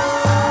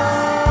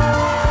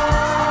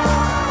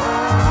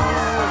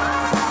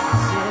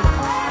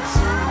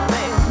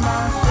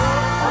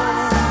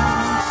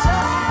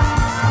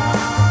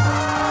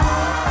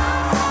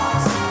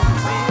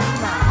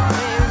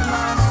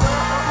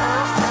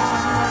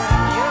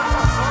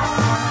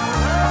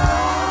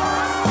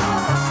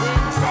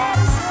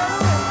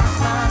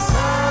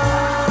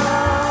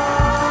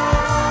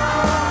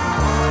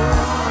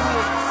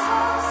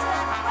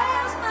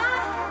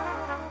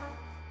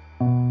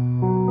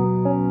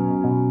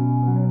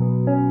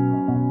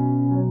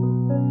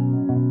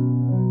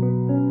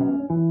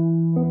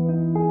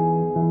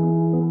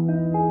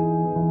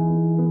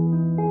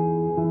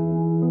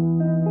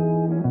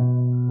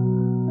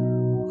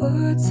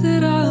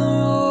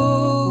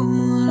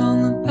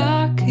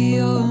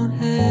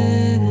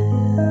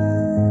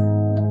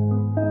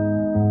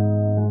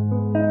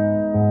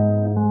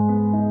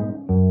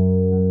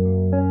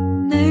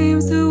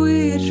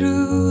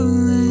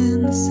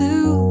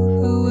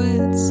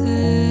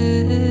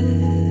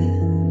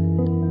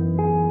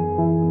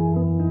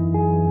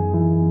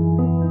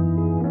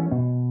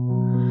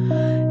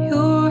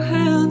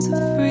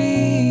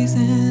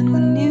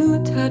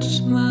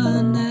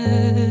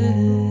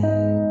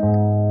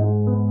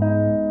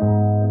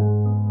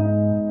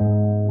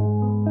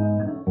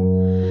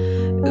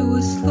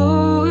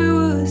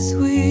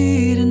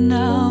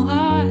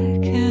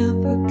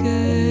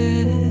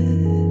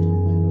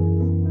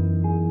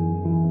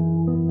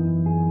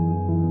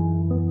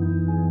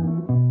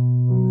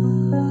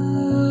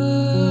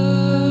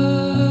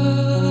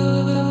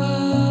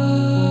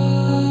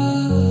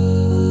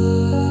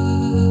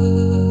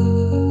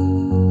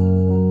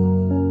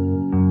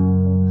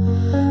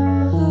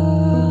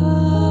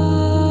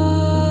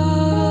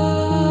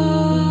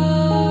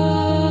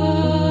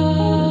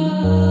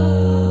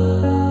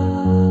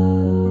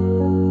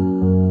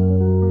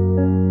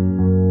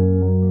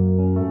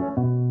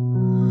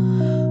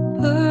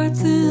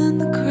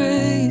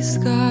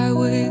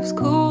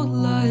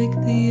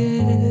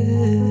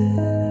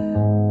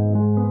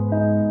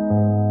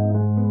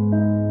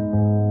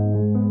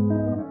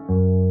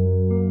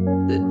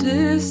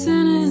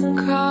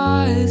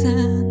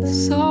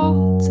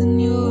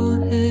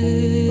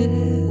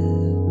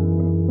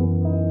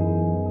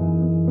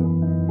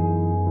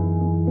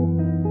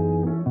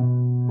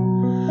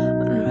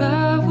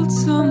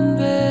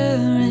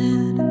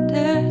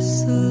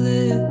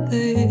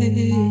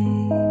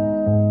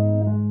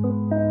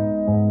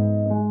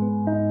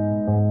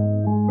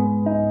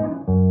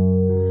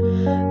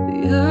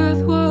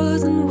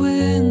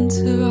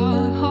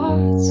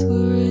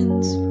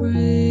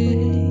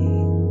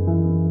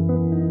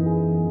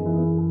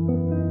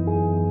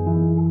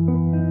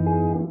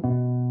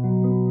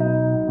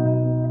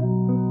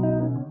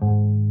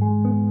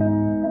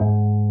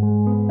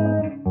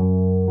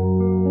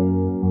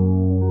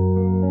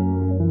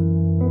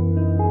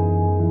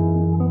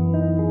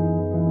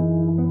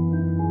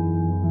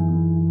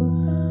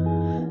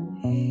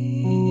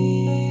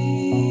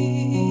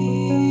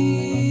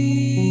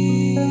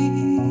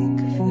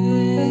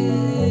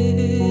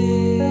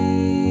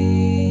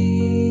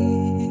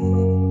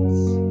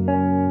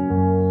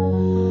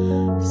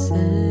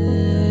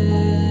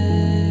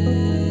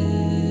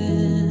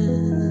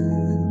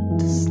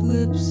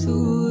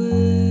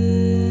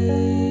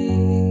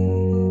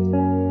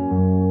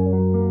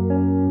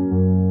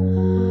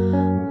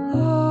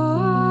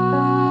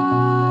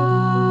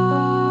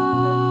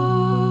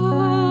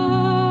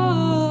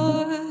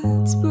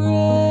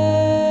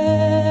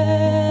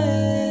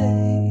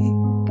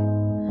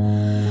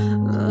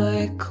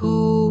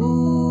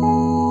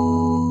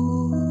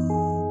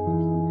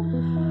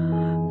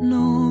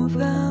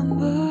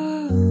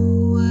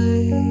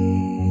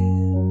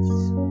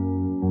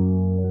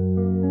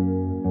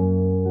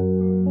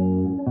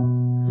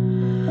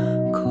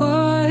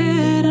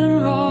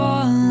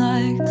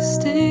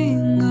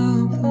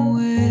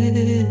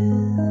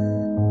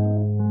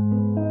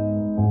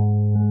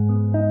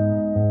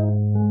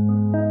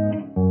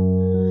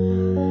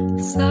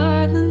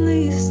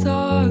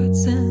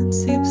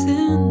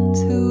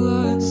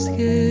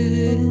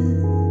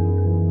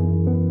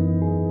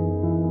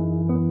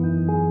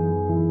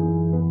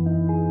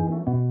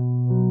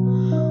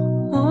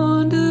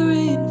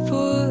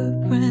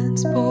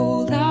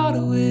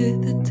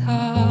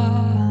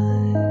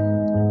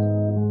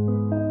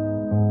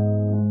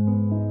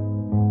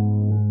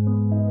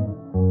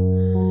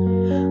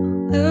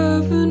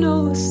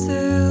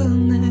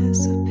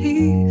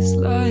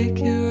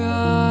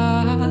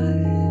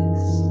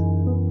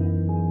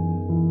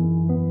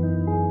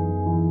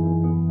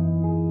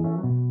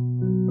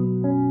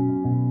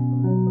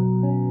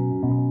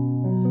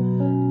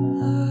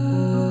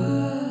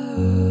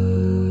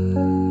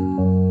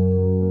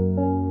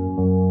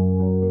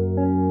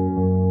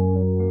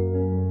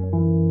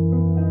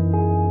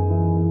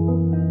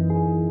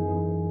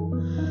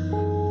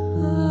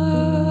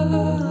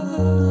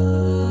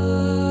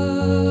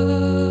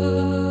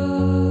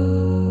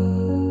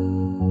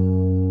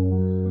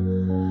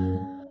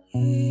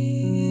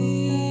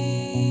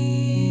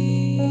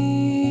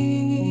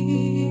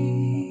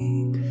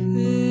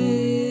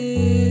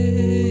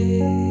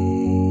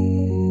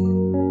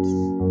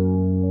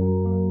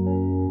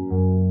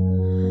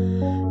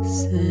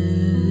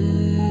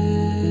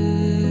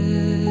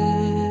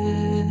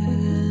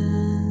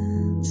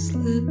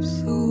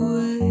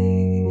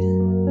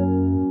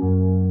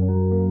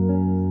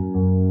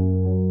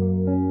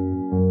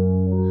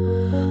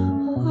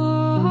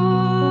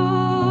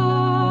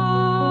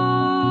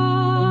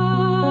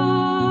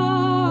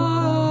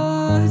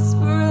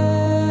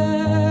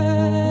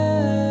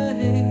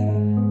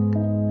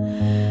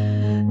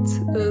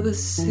 the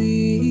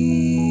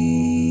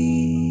sea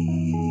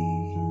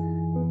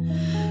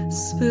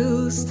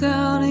spills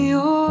down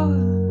your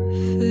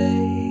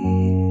face.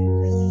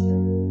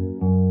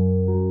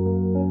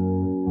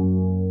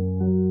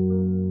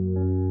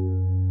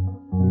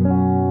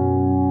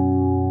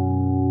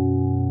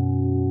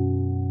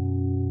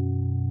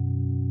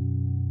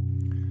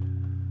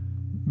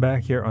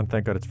 Back here on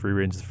Thank God It's Free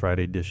Range, the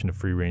Friday edition of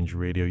Free Range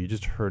Radio. You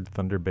just heard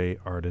Thunder Bay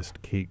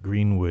artist Kate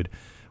Greenwood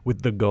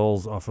with The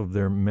Gulls off of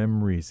their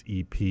Memories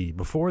EP.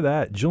 Before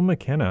that, Jill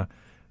McKenna,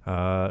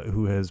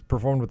 who has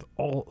performed with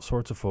all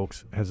sorts of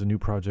folks, has a new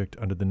project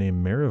under the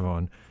name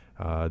Marivon.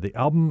 The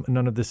album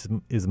None of This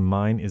Is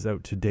Mine is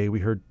out today.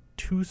 We heard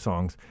two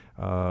songs.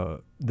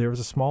 There was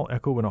a Small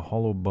Echo and a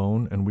Hollow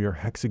Bone, and We Are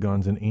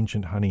Hexagons and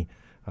Ancient Honey.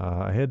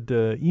 I had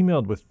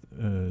emailed with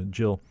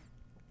Jill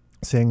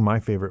saying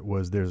my favorite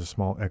was There's a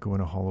Small Echo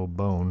and a Hollow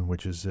Bone,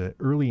 which is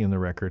early in the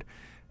record.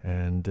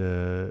 And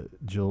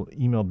Jill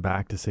emailed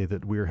back to say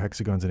that We're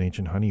Hexagons and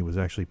Ancient Honey was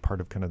actually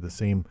part of kind of the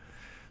same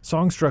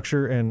song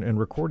structure and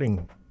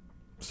recording.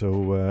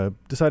 So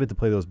decided to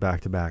play those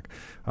back to back.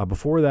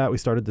 Before that, we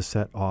started the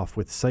set off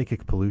with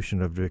Psychic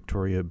Pollution of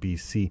Victoria,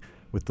 BC,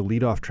 with the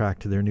lead-off track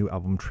to their new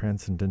album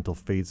Transcendental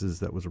Phases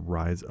that was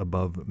Rise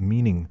Above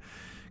Meaning.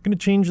 Going to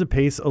change the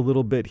pace a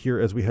little bit here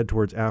as we head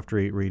towards After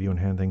 8 Radio and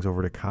hand things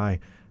over to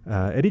Kai.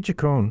 Eddie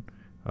Chacon,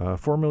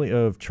 formerly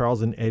of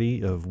Charles and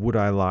Eddie of Would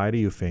I Lie to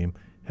You fame,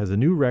 has a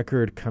new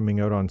record coming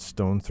out on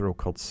Stone Throw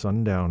called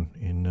Sundown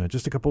in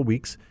just a couple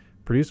weeks,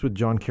 produced with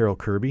John Carroll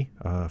Kirby,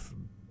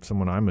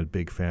 someone I'm a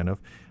big fan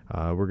of.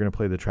 We're going to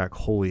play the track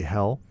Holy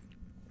Hell,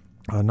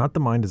 not the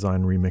Mind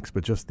Design remix,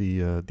 but just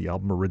the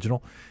album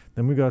original.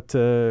 Then we got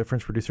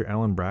French producer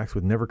Alan Brax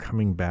with Never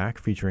Coming Back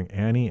featuring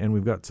Annie, and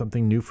we've got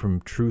something new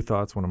from True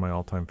Thoughts, one of my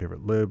all-time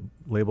favorite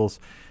labels.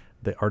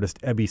 The artist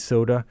Ebby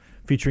Soda,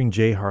 featuring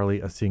Jay Harley,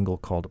 a single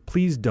called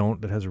Please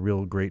Don't, that has a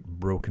real great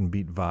broken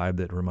beat vibe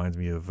that reminds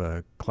me of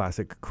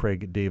classic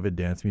Craig David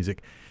dance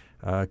music.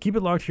 Keep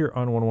it locked here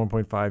on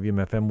 101.5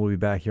 UMFM. We'll be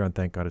back here on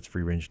Thank God It's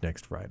Free Range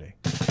next Friday.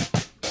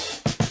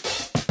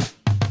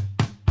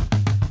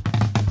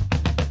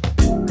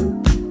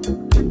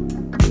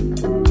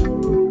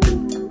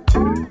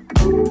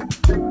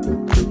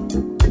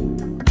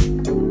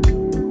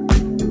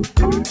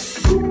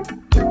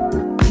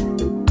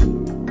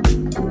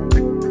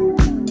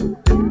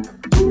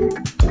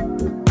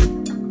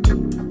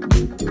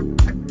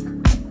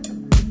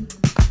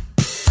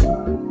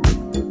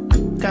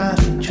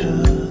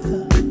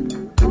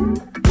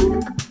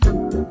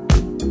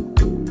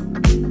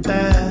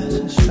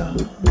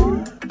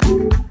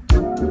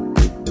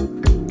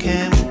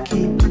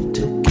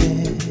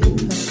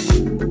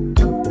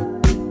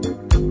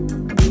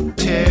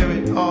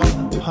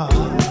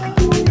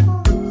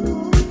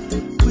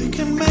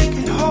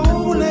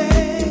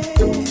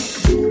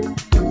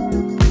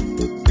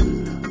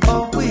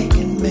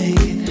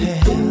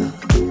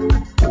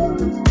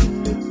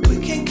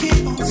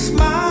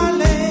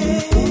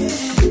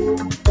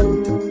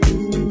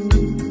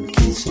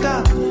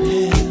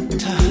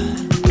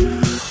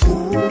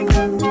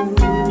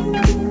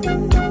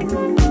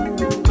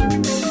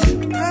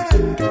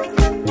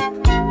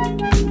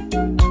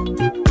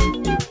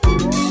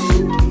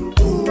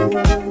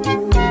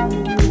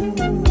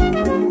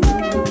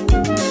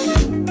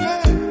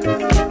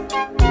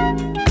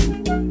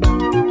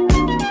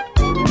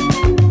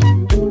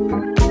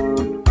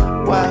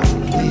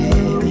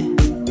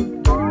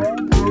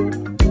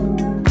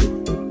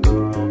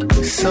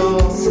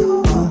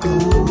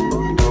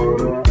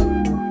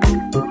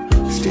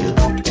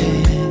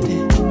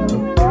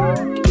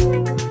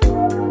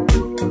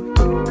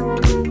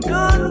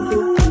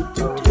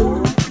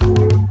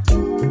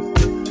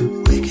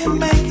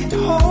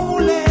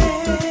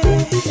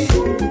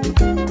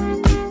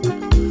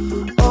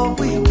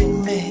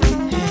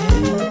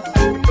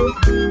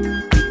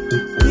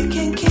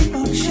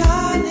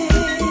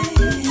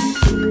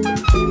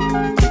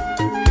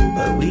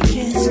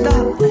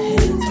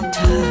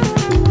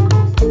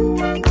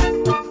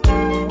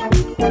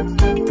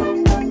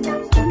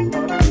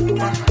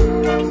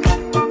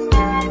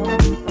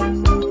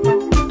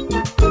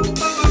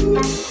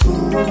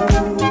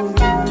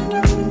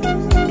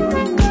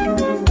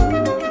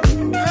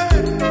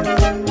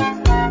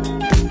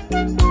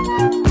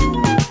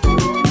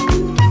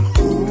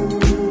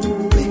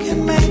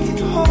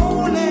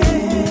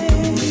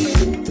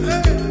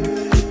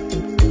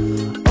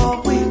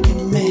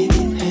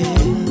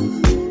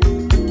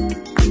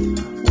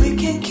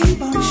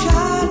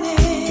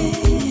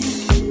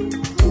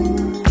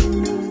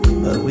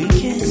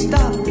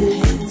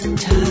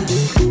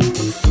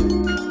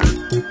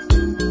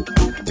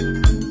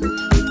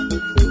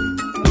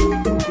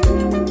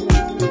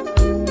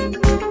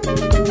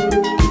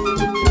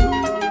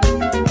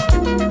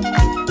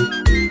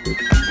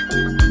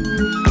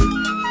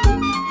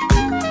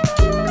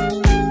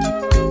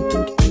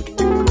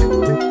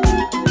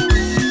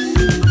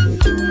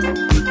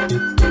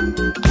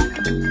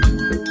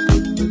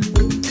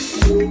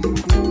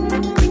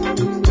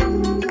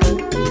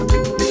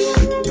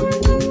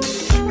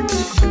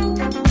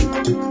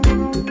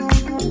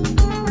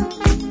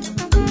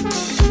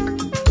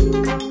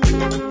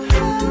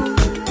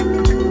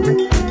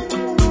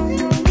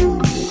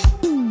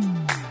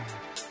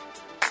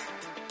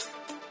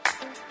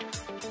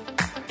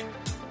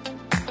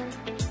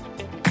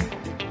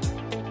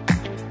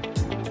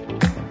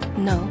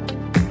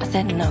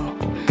 said no,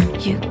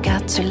 you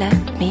got to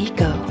let me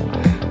go.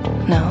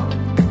 No,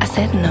 I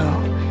said no.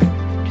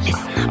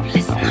 Listen up,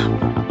 listen up.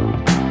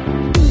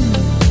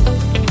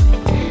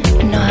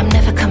 No, I'm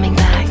never coming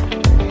back.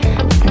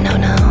 No,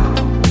 no.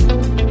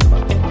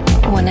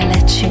 Wanna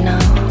let you know.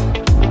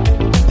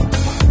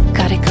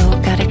 Gotta go,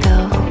 gotta go.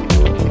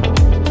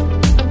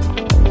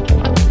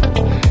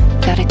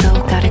 Gotta go,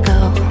 gotta go.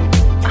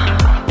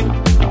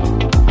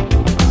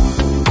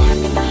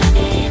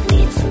 Everybody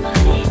needs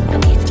somebody. I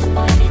need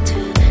somebody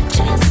too,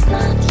 just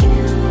not you.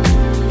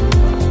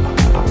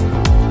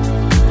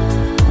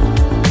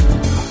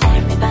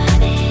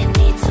 Everybody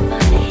needs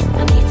somebody.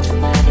 I need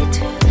somebody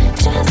too,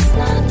 just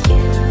not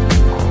you.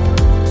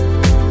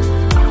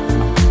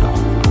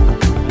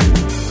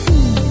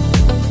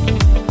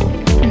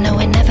 No,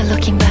 we're never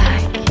looking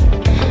back.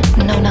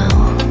 No, no.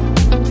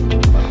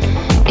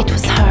 It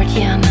was hard,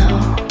 yeah, I know.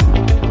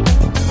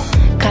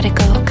 Gotta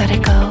go, gotta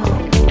go.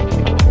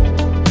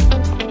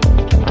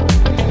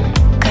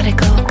 Gotta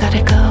go,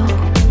 gotta go.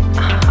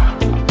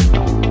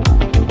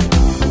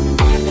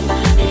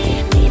 Everybody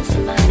needs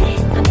somebody.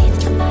 I need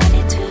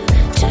somebody too,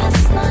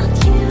 just not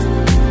you.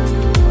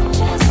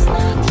 Just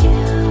not you.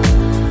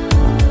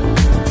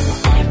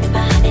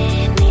 Everybody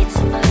needs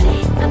somebody.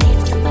 I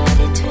need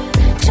somebody too,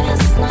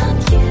 just not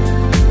you.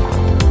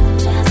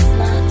 Just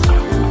not you.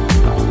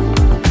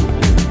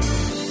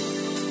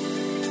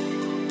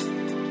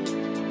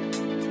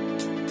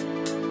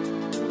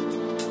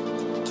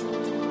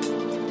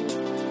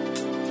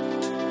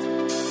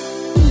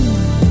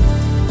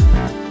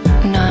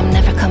 No, I'm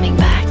never coming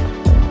back.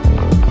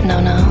 No,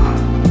 no.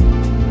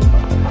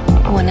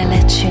 Wanna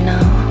let you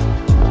know.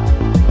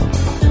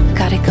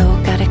 Gotta go,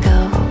 gotta go.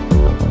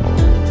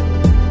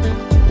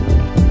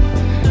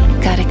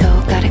 Gotta go,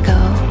 gotta go.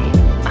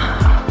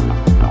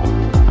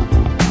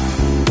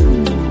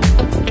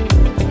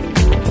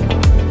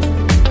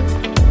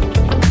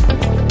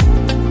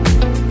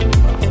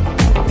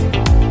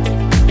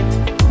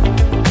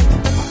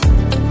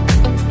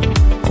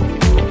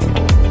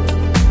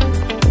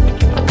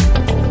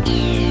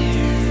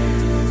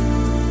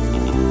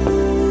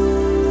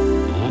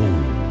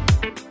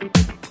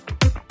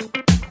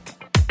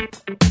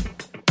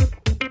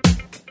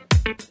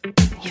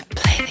 You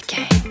play the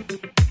game.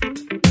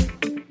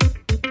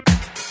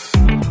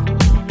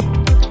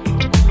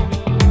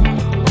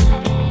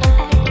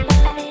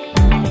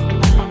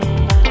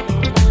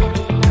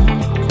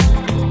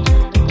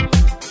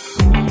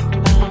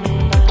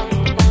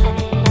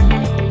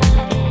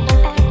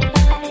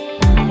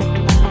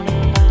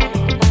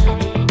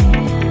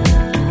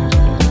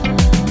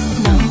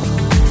 No,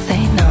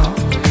 say no.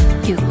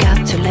 You got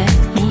to let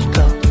me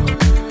go.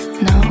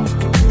 No,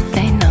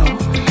 say no.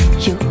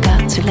 You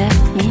got to let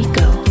me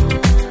go.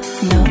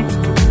 No,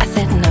 I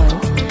said no.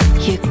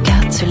 You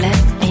got to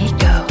let me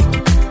go.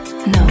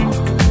 No,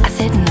 I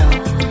said no.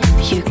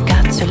 You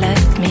got to let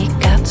me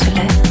go.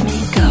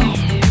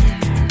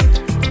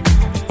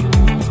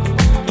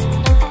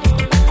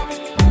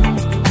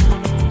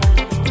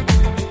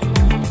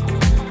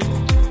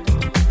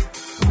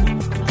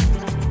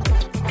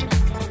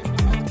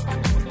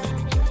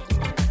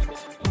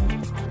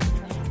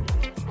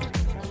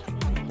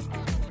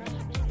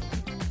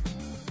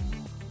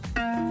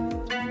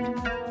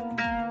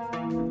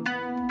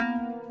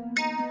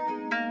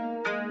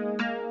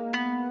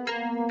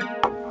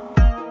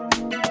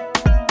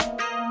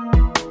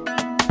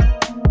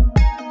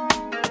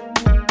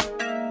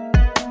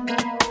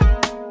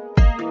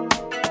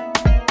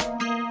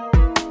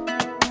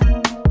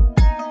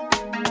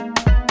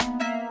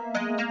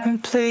 And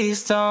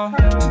please don't.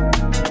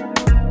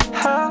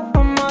 How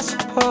am I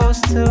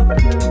supposed to?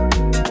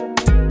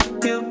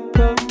 You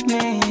broke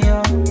me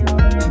up.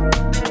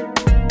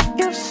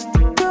 You're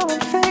still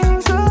doing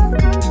things up.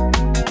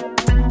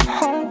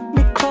 Hold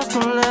me close,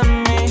 don't let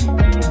me.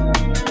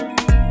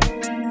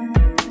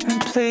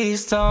 And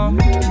please don't.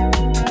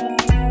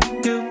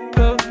 You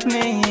broke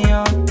me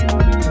up.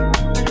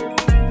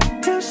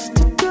 You're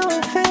still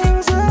doing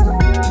things up.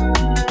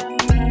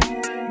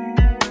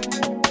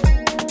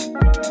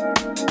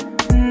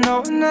 No,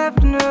 I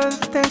never knew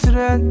the things would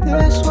end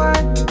this way.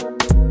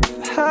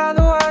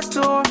 Otherwise,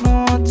 don't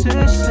know what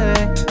to say.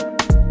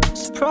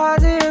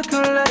 Surprised that you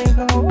can let it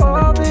go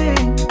all be.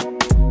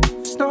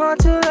 It's not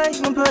too late,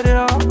 you can put it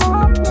all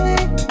on me.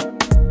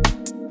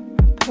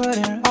 Put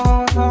it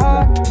all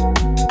on.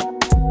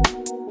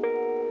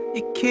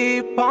 You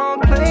keep on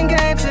playing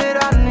games that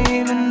I don't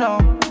even know.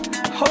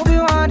 Hope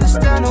you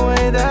understand the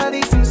way that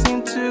these things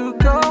seem to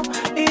go.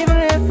 Even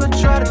if I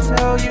try to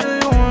tell you,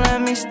 you won't let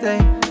me stay.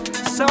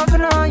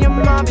 Something on your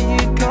mind, but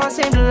you can't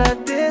seem to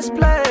let this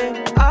play.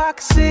 I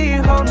can see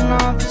you holding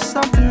on to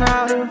something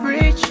out of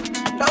reach.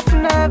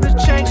 Nothing ever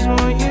changes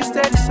when you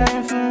stay the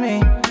same for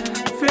me.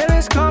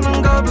 Feelings come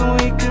and go,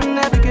 but we can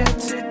never get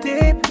too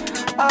deep.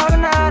 I've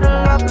been out of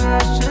love, but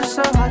that's just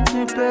so hard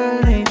to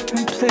believe.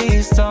 And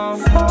please don't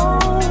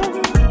fall.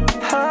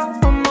 How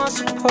am I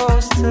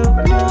supposed to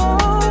know?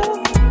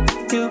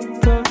 You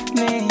put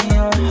me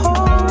on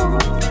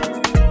hold.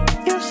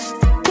 You're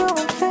still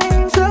doing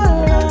things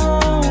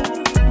alone.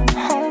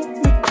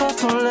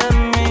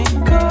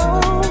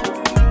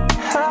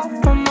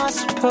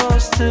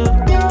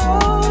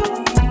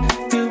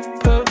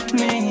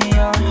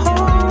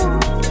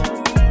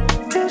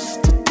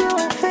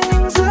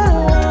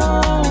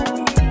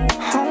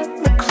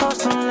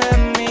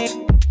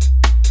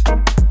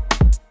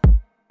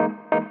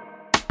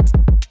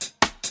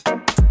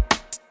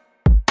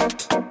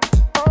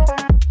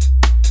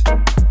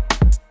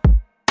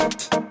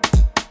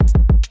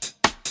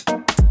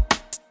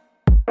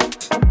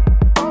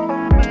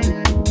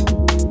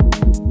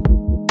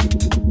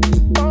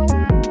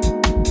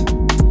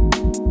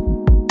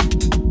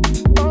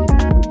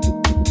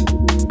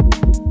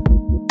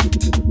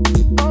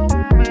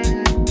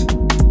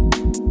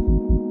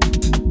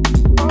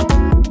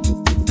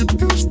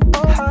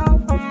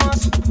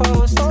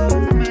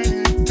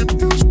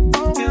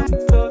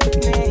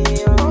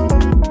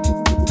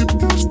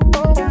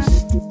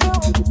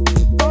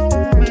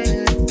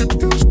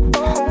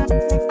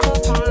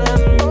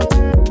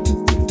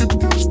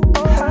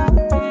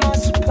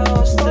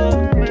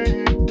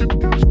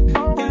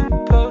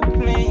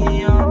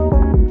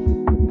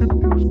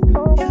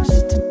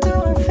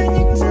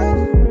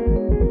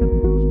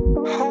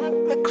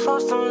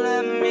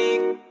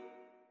 me.